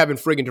still have Kevin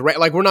friggin' Durant.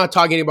 Like, we're not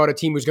talking about a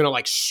team who's going to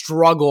like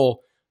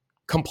struggle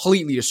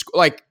completely to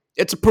like.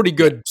 It's a pretty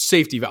good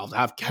safety valve to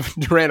have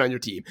Kevin Durant on your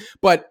team,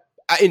 but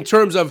in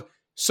terms of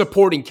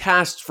supporting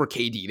casts for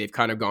KD, they've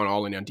kind of gone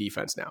all in on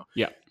defense now.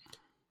 Yeah,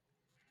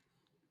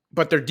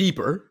 but they're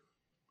deeper.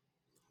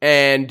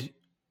 And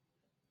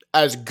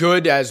as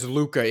good as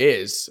Luka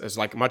is, as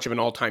like much of an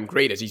all-time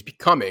great as he's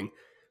becoming,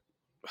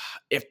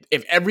 if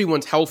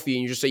everyone's healthy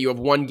and you just say you have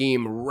one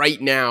game right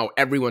now,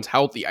 everyone's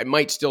healthy, I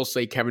might still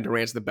say Kevin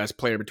Durant's the best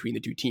player between the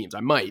two teams. I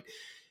might.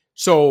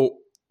 So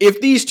if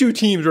these two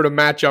teams were to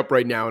match up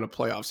right now in a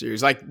playoff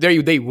series, like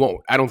they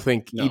won't. I don't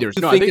think either.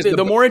 No, I think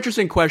the more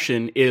interesting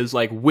question is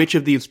like, which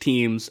of these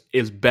teams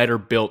is better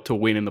built to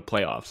win in the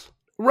playoffs?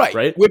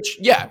 Right.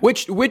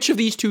 Which of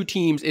these two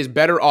teams is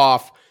better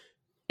off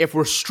if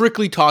we're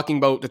strictly talking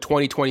about the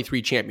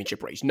 2023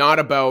 championship race, not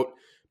about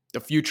the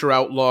future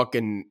outlook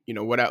and,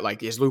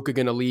 like, is Luka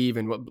going to leave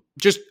and what,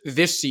 just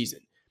this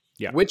season.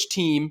 Yeah. Which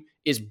team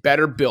is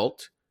better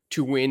built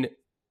to win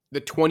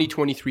the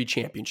 2023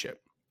 championship?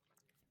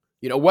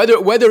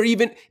 Whether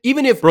even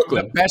if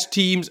Brooklyn, the best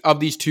teams of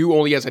these two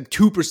only has a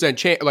 2%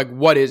 chance, like,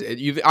 what is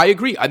it? I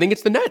agree. I think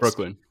it's the Nets.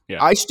 Brooklyn.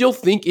 Yeah. I still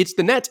think it's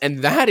the Nets.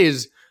 And that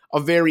is a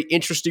very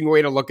interesting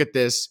way to look at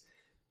this.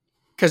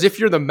 Because if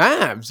you're the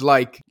Mavs,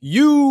 like,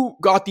 you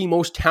got the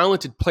most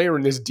talented player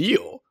in this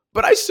deal,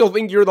 but I still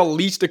think you're the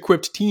least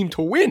equipped team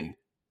to win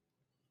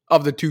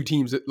of the two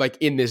teams that, like,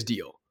 in this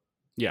deal.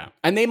 Yeah.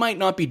 And they might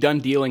not be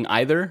done dealing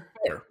either.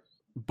 Fair.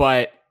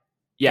 But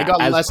yeah,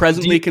 as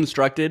presently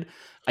constructed,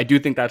 I do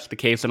think that's the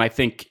case. And I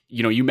think,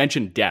 you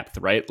mentioned depth,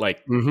 right?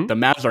 Like, the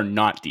Mavs are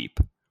not deep.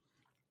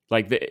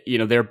 Like,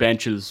 their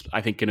bench is,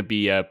 I think, going to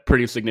be a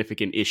pretty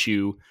significant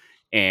issue.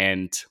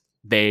 And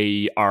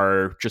they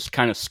are just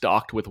kind of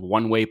stocked with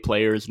one-way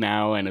players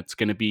now, and it's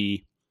going to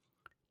be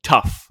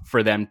tough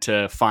for them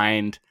to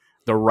find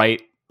the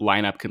right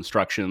lineup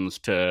constructions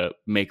to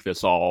make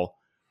this all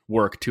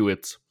work to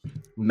its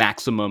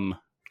maximum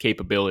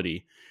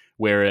capability.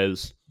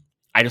 Whereas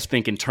I just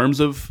think in terms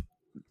of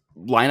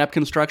lineup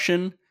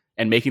construction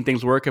and making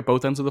things work at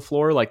both ends of the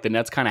floor, like, the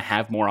Nets kind of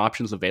have more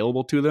options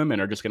available to them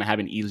and are just going to have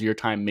an easier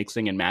time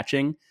mixing and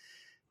matching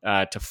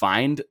to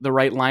find the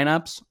right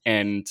lineups.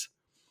 And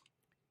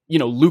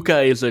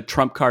Luka is a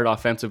trump card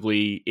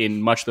offensively in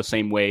much the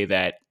same way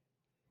that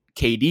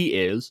KD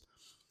is.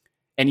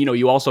 And,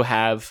 you also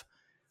have,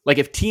 like,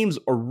 if teams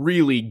are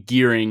really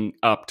gearing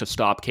up to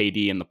stop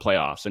KD in the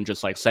playoffs and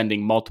just, like,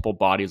 sending multiple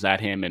bodies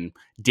at him and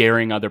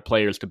daring other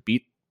players to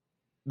beat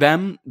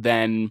them,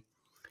 then,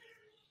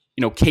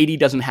 KD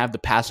doesn't have the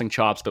passing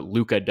chops that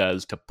Luka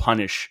does to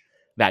punish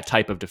that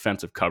type of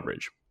defensive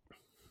coverage.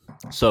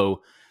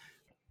 So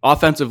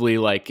offensively,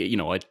 like,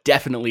 it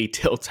definitely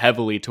tilts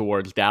heavily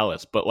towards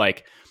Dallas. But,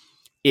 like,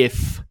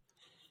 if,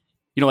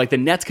 like, the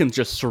Nets can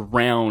just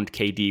surround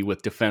KD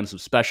with defensive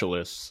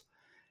specialists,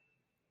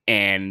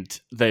 and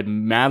the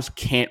Mavs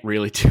can't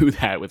really do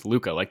that with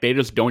Luka. Like, they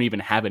just don't even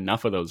have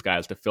enough of those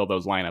guys to fill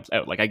those lineups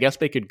out. Like, I guess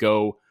they could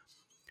go,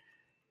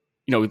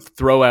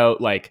 throw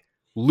out, like,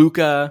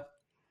 Luka,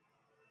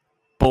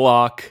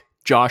 Bullock,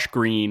 Josh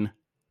Green,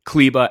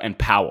 Kleba, and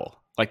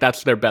Powell. Like,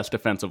 that's their best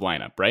defensive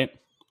lineup, right?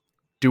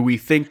 Do we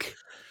think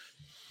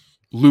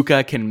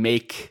Luka can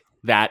make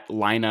that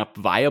lineup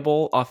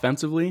viable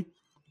offensively?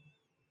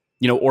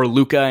 Or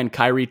Luka and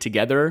Kyrie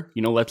together,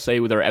 let's say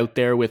they're out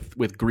there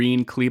with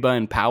Green, Kleba,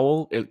 and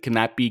Powell. Can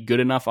that be good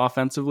enough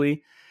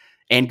offensively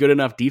and good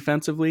enough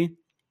defensively?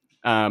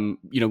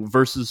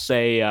 Versus,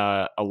 say,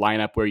 a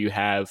lineup where you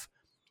have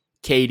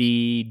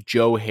KD,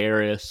 Joe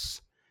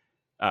Harris,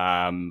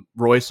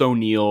 Royce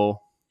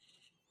O'Neal,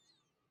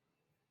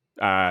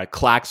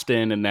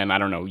 Claxton, and then, I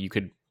don't know, you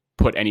could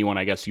put anyone,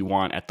 I guess, you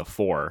want at the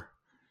 4.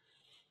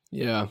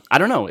 Yeah. I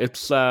don't know.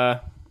 It's...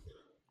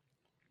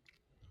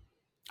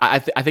 I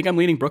think I'm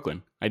leaning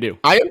Brooklyn. I do.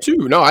 I am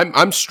too. No,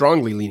 I'm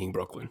strongly leaning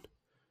Brooklyn.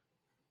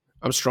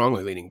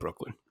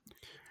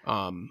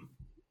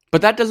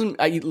 But that doesn't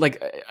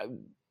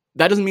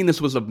that doesn't mean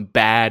this was a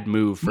bad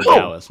move for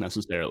Dallas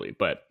necessarily.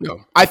 But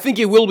no, I think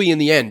it will be in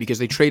the end because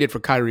they traded for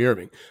Kyrie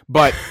Irving.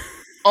 But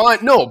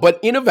but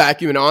in a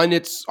vacuum and on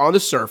the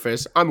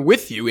surface, I'm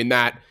with you in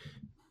that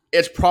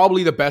it's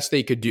probably the best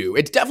they could do.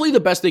 It's definitely the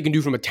best they can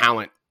do from a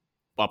talent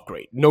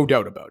upgrade, no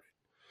doubt about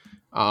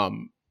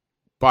it.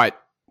 But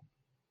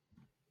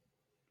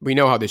we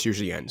know how this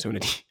usually ends when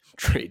it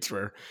trades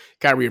for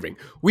Kyrie Irving.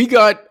 We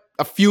got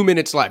a few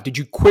minutes left. Did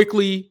you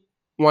quickly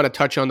want to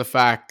touch on the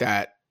fact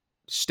that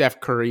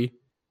Steph Curry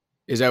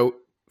is out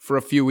for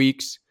a few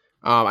weeks?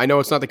 I know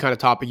it's not the kind of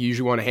topic you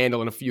usually want to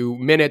handle in a few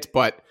minutes,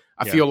 but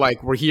I feel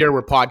like we're here,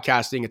 we're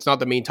podcasting. It's not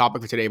the main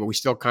topic for today, but we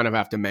still kind of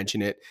have to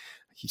mention it.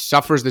 He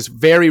suffers this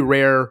very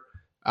rare,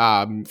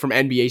 from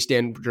NBA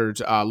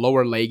standards,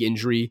 lower leg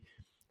injury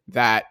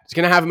that is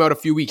going to have him out a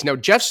few weeks. Now,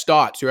 Jeff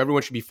Stotts, who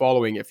everyone should be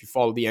following if you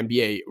follow the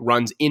NBA,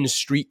 runs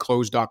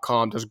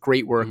InStreetClothes.com, does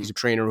great work. He's a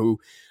trainer who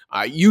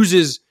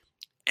uses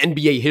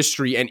NBA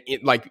history and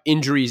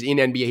injuries in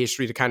NBA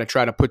history to kind of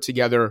try to put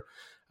together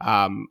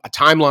a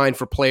timeline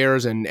for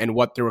players and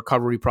what their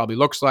recovery probably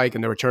looks like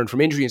and their return from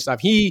injury and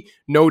stuff. He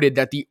noted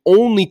that the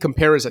only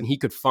comparison he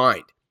could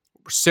find,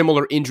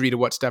 similar injury to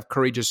what Steph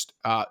Curry just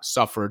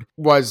suffered,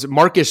 was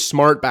Marcus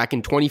Smart back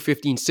in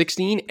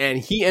 2015-16, and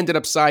he ended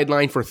up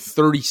sidelined for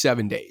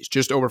 37 days,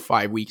 just over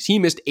 5 weeks. He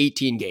missed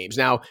 18 games.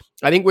 Now,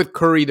 I think with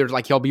Curry, there's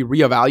he'll be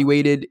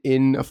reevaluated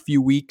in a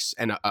few weeks,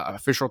 and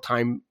official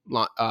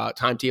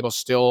timetable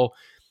still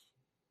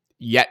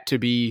yet to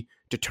be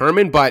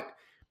determined. But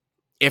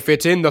if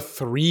it's in the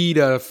 3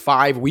 to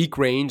 5 week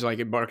range,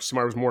 like Marcus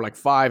Smart was more like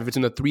 5, if it's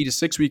in the 3 to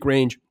 6 week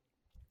range,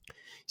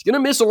 he's going to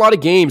miss a lot of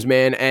games,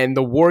 man. And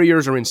the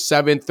Warriors are in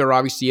 7th. They're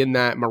obviously in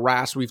that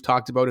morass we've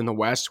talked about in the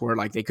West where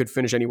they could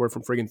finish anywhere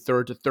from friggin'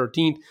 3rd to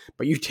 13th.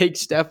 But you take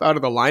Steph out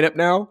of the lineup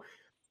now,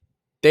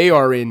 they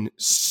are in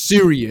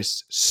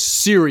serious,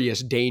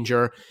 serious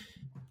danger.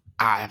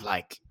 I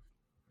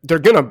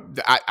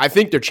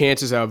think their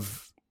chances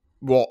of,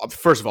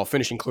 first of all,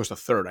 finishing close to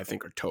 3rd, I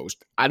think are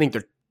toast. I think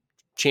their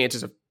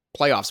chances of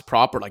playoffs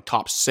proper,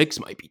 top 6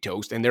 might be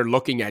toast. And they're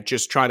looking at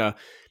just trying to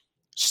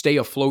stay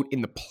afloat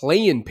in the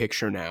play-in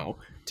picture now,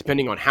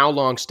 depending on how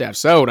long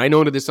Steph's out. I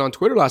noted this on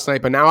Twitter last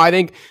night, but now I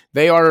think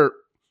they are,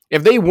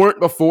 if they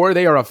weren't before,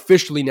 they are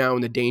officially now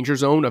in the danger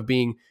zone of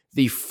being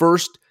the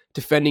first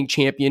defending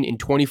champion in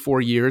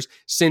 24 years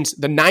since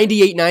the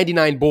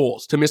 98-99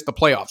 Bulls to miss the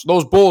playoffs.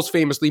 Those Bulls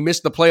famously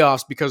missed the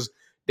playoffs because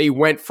they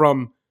went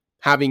from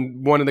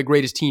having one of the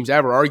greatest teams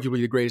ever,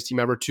 arguably the greatest team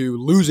ever, to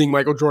losing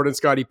Michael Jordan,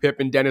 Scottie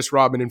Pippen, Dennis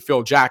Rodman, and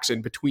Phil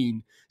Jackson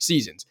between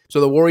seasons.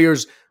 So the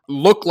Warriors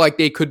look like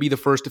they could be the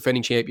first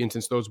defending champion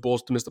since those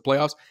Bulls to miss the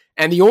playoffs.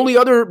 And the only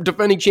other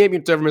defending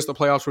champions to ever miss the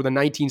playoffs were the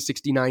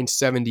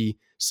 1969-70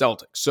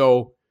 Celtics.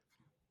 So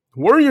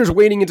Warriors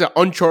wading into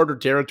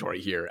uncharted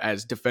territory here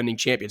as defending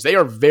champions. They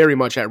are very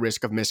much at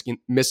risk of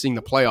missing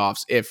the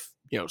playoffs if,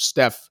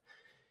 Steph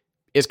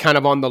is kind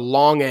of on the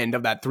long end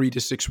of that 3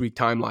 to 6 week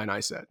timeline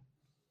I said.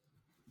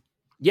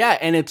 Yeah,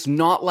 and it's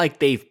not like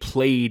they've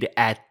played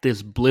at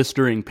this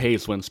blistering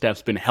pace when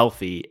Steph's been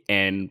healthy,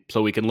 and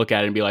so we can look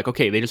at it and be like,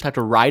 okay, they just have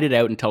to ride it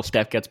out until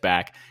Steph gets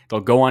back. They'll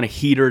go on a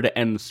heater to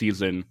end the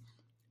season,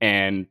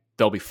 and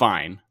they'll be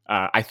fine.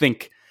 I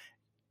think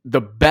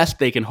the best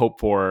they can hope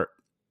for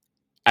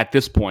at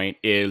this point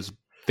is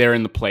they're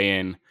in the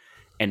play-in,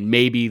 and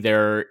maybe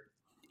they're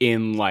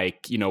in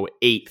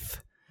 8th,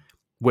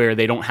 where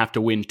they don't have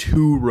to win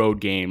 2 road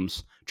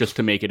games just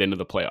to make it into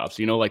the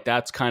playoffs.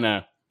 That's kind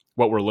of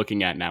what we're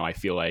looking at now, I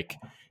feel like.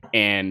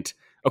 And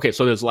okay,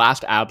 so his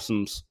last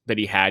absence that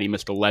he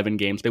missed 11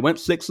 games. They went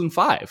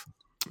 6-5.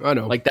 I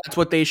know. That's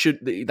what they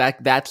should,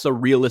 that's a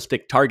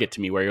realistic target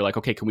to me, where you're like,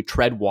 okay, can we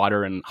tread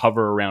water and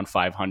hover around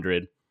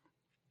 500?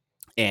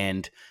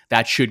 And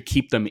that should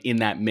keep them in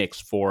that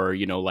mix for,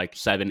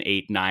 7,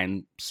 8,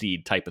 9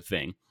 seed type of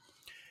thing.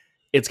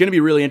 It's going to be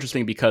really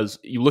interesting because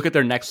you look at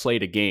their next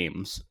slate of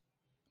games,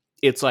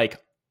 it's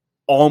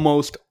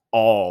almost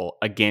all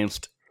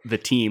against the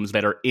teams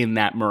that are in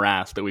that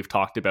morass that we've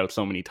talked about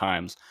so many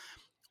times.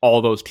 All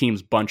those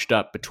teams bunched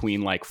up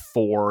between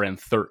 4 and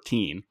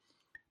 13.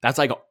 That's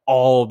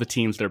all the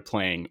teams they're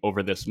playing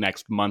over this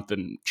next month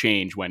and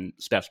change when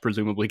Steph's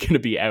presumably going to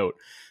be out.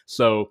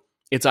 So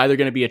it's either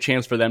going to be a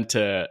chance for them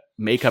to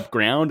make up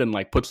ground and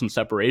like put some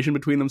separation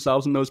between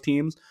themselves and those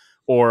teams,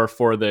 or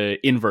for the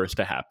inverse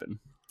to happen.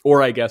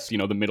 Or I guess,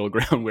 the middle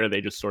ground where they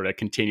just sort of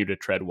continue to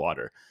tread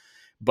water.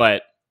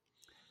 But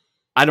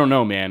I don't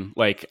know, man.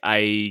 Like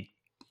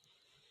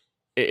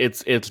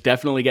it's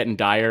definitely getting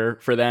dire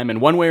for them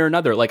in one way or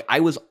another. Like I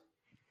was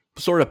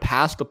sort of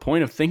past the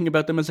point of thinking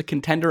about them as a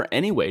contender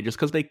anyway, just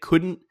because they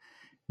couldn't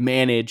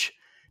manage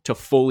to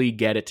fully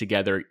get it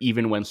together,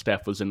 even when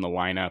Steph was in the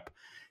lineup.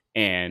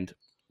 And,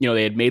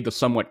 they had made the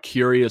somewhat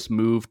curious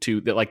move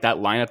to that, like that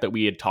lineup that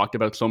we had talked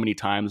about so many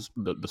times,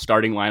 the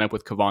starting lineup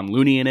with Kevon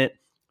Looney in it,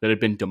 that had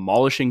been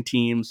demolishing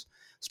teams.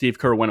 Steve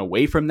Kerr went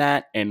away from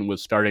that and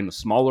was starting the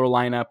smaller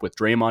lineup with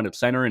Draymond at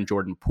center and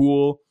Jordan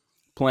Poole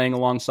playing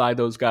alongside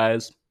those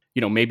guys.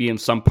 Maybe in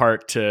some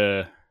part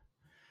to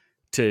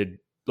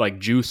like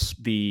juice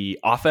the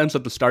offense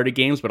at the start of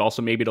games, but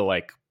also maybe to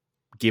like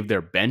give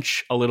their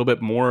bench a little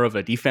bit more of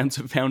a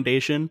defensive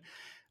foundation.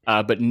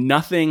 But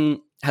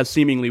nothing has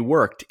seemingly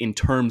worked in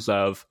terms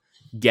of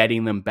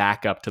getting them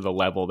back up to the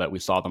level that we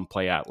saw them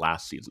play at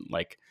last season.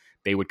 Like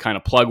they would kind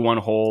of plug one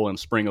hole and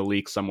spring a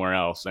leak somewhere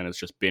else. And it's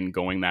just been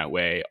going that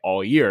way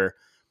all year.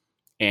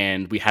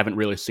 And we haven't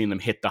really seen them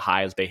hit the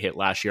highs they hit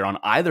last year on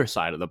either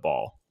side of the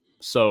ball.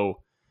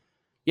 So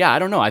yeah, I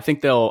don't know. I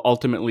think they'll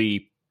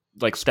ultimately,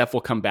 like Steph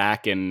will come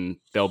back and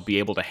they'll be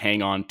able to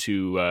hang on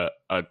to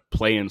a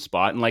play-in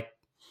spot. And like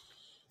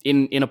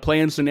in a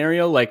play-in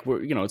scenario, like it's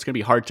going to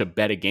be hard to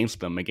bet against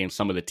them, against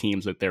some of the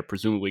teams that they're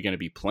presumably going to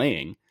be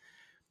playing.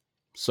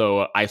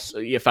 So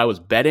if I was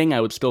betting,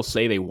 I would still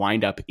say they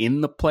wind up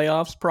in the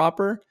playoffs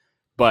proper,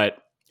 but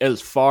it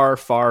is far,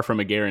 far from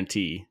a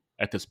guarantee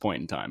at this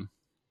point in time.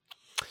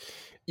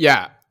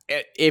 Yeah.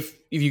 If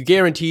you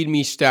guaranteed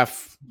me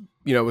Steph,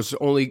 was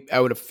only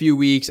out a few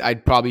weeks,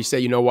 I'd probably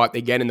say,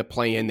 they get in the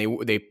play-in,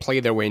 they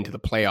play their way into the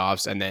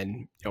playoffs, and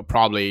then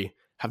probably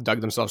have dug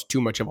themselves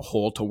too much of a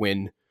hole to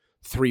win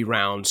 3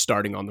 rounds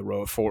starting on the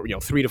road,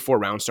 3 to 4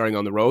 rounds starting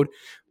on the road.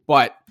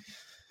 But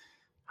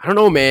I don't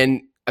know,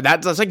 man.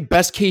 That's like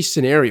best case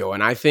scenario,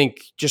 and I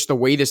think just the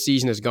way the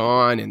season has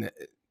gone, and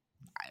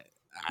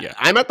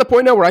I'm at the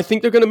point now where I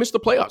think they're going to miss the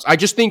playoffs. I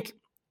just think.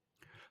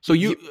 So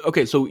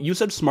you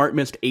said Smart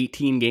missed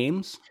 18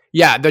 games?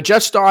 Yeah, the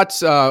Just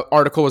Stats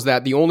article is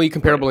that the only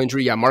comparable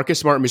injury, Marcus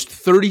Smart missed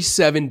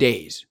 37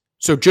 days.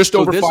 So just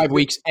over 5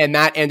 weeks, and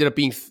that ended up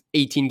being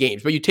 18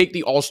 games. But you take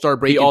the All-Star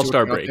break. The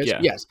All-Star break, yeah.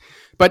 Yes.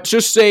 But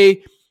just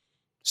say,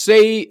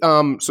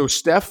 so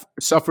Steph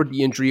suffered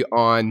the injury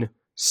on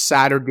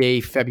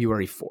Saturday,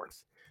 February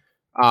 4th.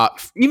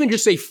 Even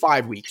just say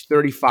 5 weeks,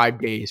 35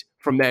 days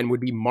from then would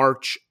be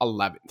March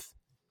 11th.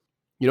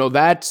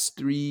 That's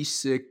 3,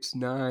 6,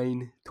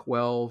 9,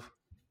 12.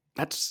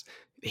 That's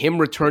him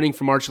returning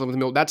from March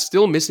 11th. That's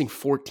still missing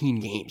 14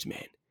 games,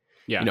 man.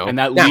 Yeah, and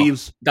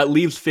that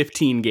leaves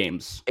 15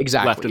 games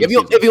exactly left in the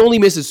season. If he only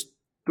misses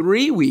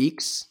 3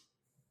 weeks,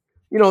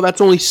 that's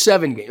only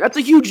 7 games. That's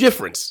a huge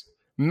difference,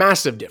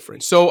 massive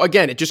difference. So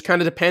again, it just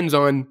kind of depends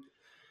on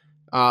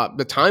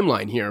the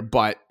timeline here,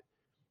 but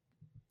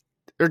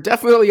they're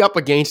definitely up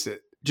against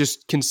it.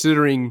 Just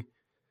considering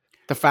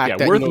the fact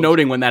that worth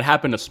noting when that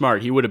happened to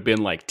Smart, he would have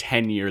been like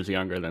 10 years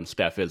younger than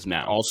Steph is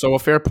now. Also a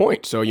fair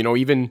point. So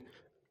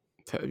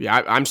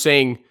I'm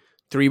saying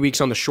 3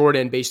 weeks on the short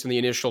end based on the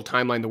initial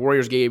timeline the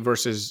Warriors gave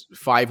versus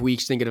 5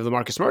 weeks thinking of the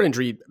Marcus Smart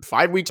injury.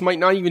 5 weeks might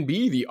not even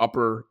be the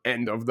upper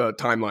end of the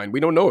timeline. We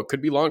don't know. It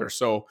could be longer.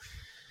 So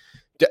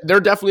they're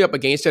definitely up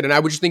against it. And I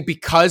would just think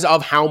because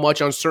of how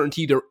much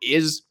uncertainty there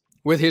is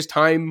with his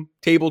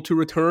timetable to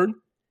return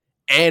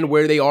and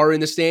where they are in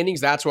the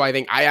standings, that's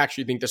why I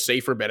actually think the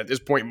safer bet at this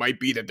point might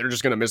be that they're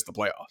just going to miss the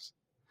playoffs.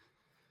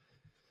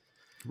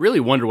 Really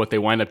wonder what they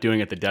wind up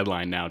doing at the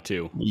deadline now,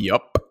 too.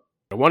 Yep.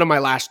 One of my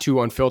last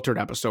 2 unfiltered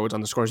episodes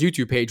on the Scores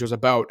YouTube page was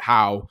about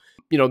how,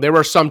 there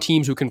are some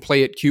teams who can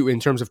play it cute in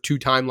terms of 2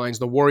 timelines.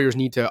 The Warriors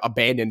need to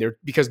abandon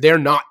because they're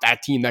not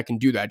that team that can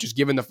do that. Just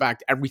given the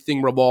fact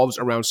everything revolves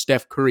around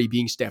Steph Curry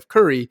being Steph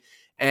Curry,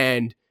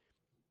 and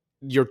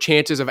your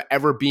chances of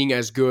ever being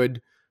as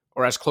good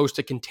or as close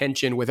to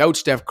contention without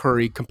Steph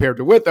Curry compared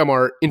to with them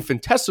are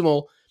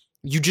infinitesimal.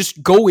 You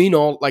just go in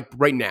all like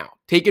right now.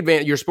 Take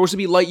advantage. You're supposed to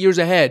be light years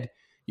ahead.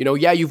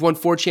 You've won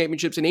 4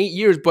 championships in 8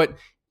 years, but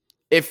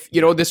if,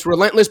 this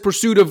relentless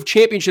pursuit of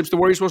championships the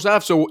Warriors are supposed to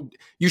have, so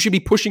you should be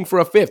pushing for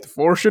a 5th.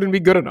 4 shouldn't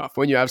be good enough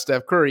when you have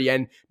Steph Curry.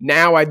 And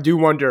now I do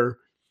wonder,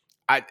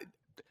 is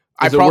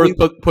it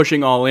worth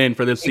pushing all in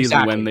for this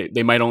season when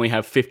they might only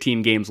have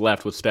 15 games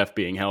left with Steph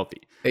being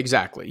healthy?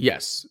 Exactly.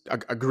 Yes.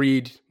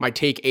 Agreed. My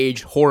take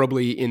aged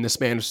horribly in the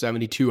span of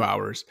 72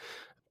 hours.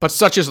 But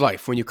such is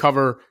life. When you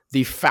cover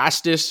the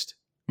fastest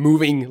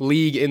moving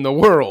league in the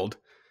world,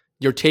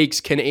 your takes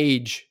can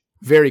age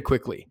very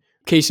quickly.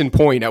 Case in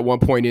point, at one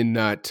point in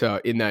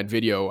that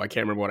video, I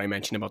can't remember what I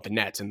mentioned about the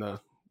Nets, and the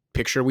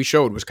picture we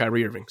showed was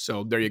Kyrie Irving.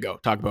 So there you go.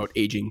 Talk about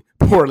aging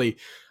poorly.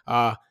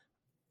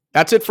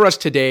 That's it for us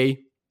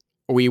today.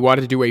 We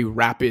wanted to do a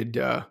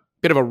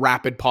bit of a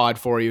rapid pod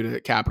for you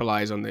to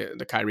capitalize on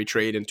the Kyrie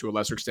trade and to a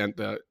lesser extent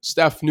the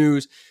Steph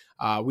news.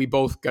 We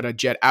both got to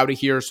jet out of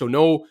here. So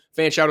no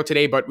fan shout out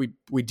today, but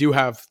we do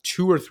have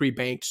 2 or 3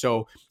 banked.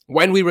 So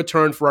when we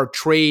return for our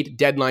trade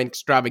deadline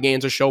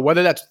extravaganza show,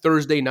 whether that's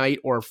Thursday night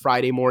or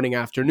Friday morning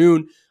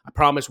afternoon, I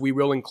promise we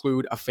will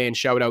include a fan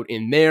shout out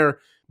in there.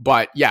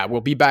 But yeah,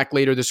 we'll be back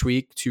later this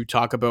week to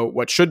talk about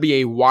what should be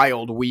a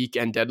wild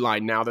weekend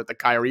deadline now that the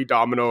Kyrie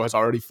domino has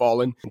already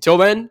fallen. Until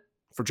then,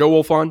 for Joe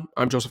Wolfon,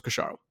 I'm Joseph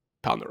Casciaro.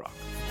 Pound the rock.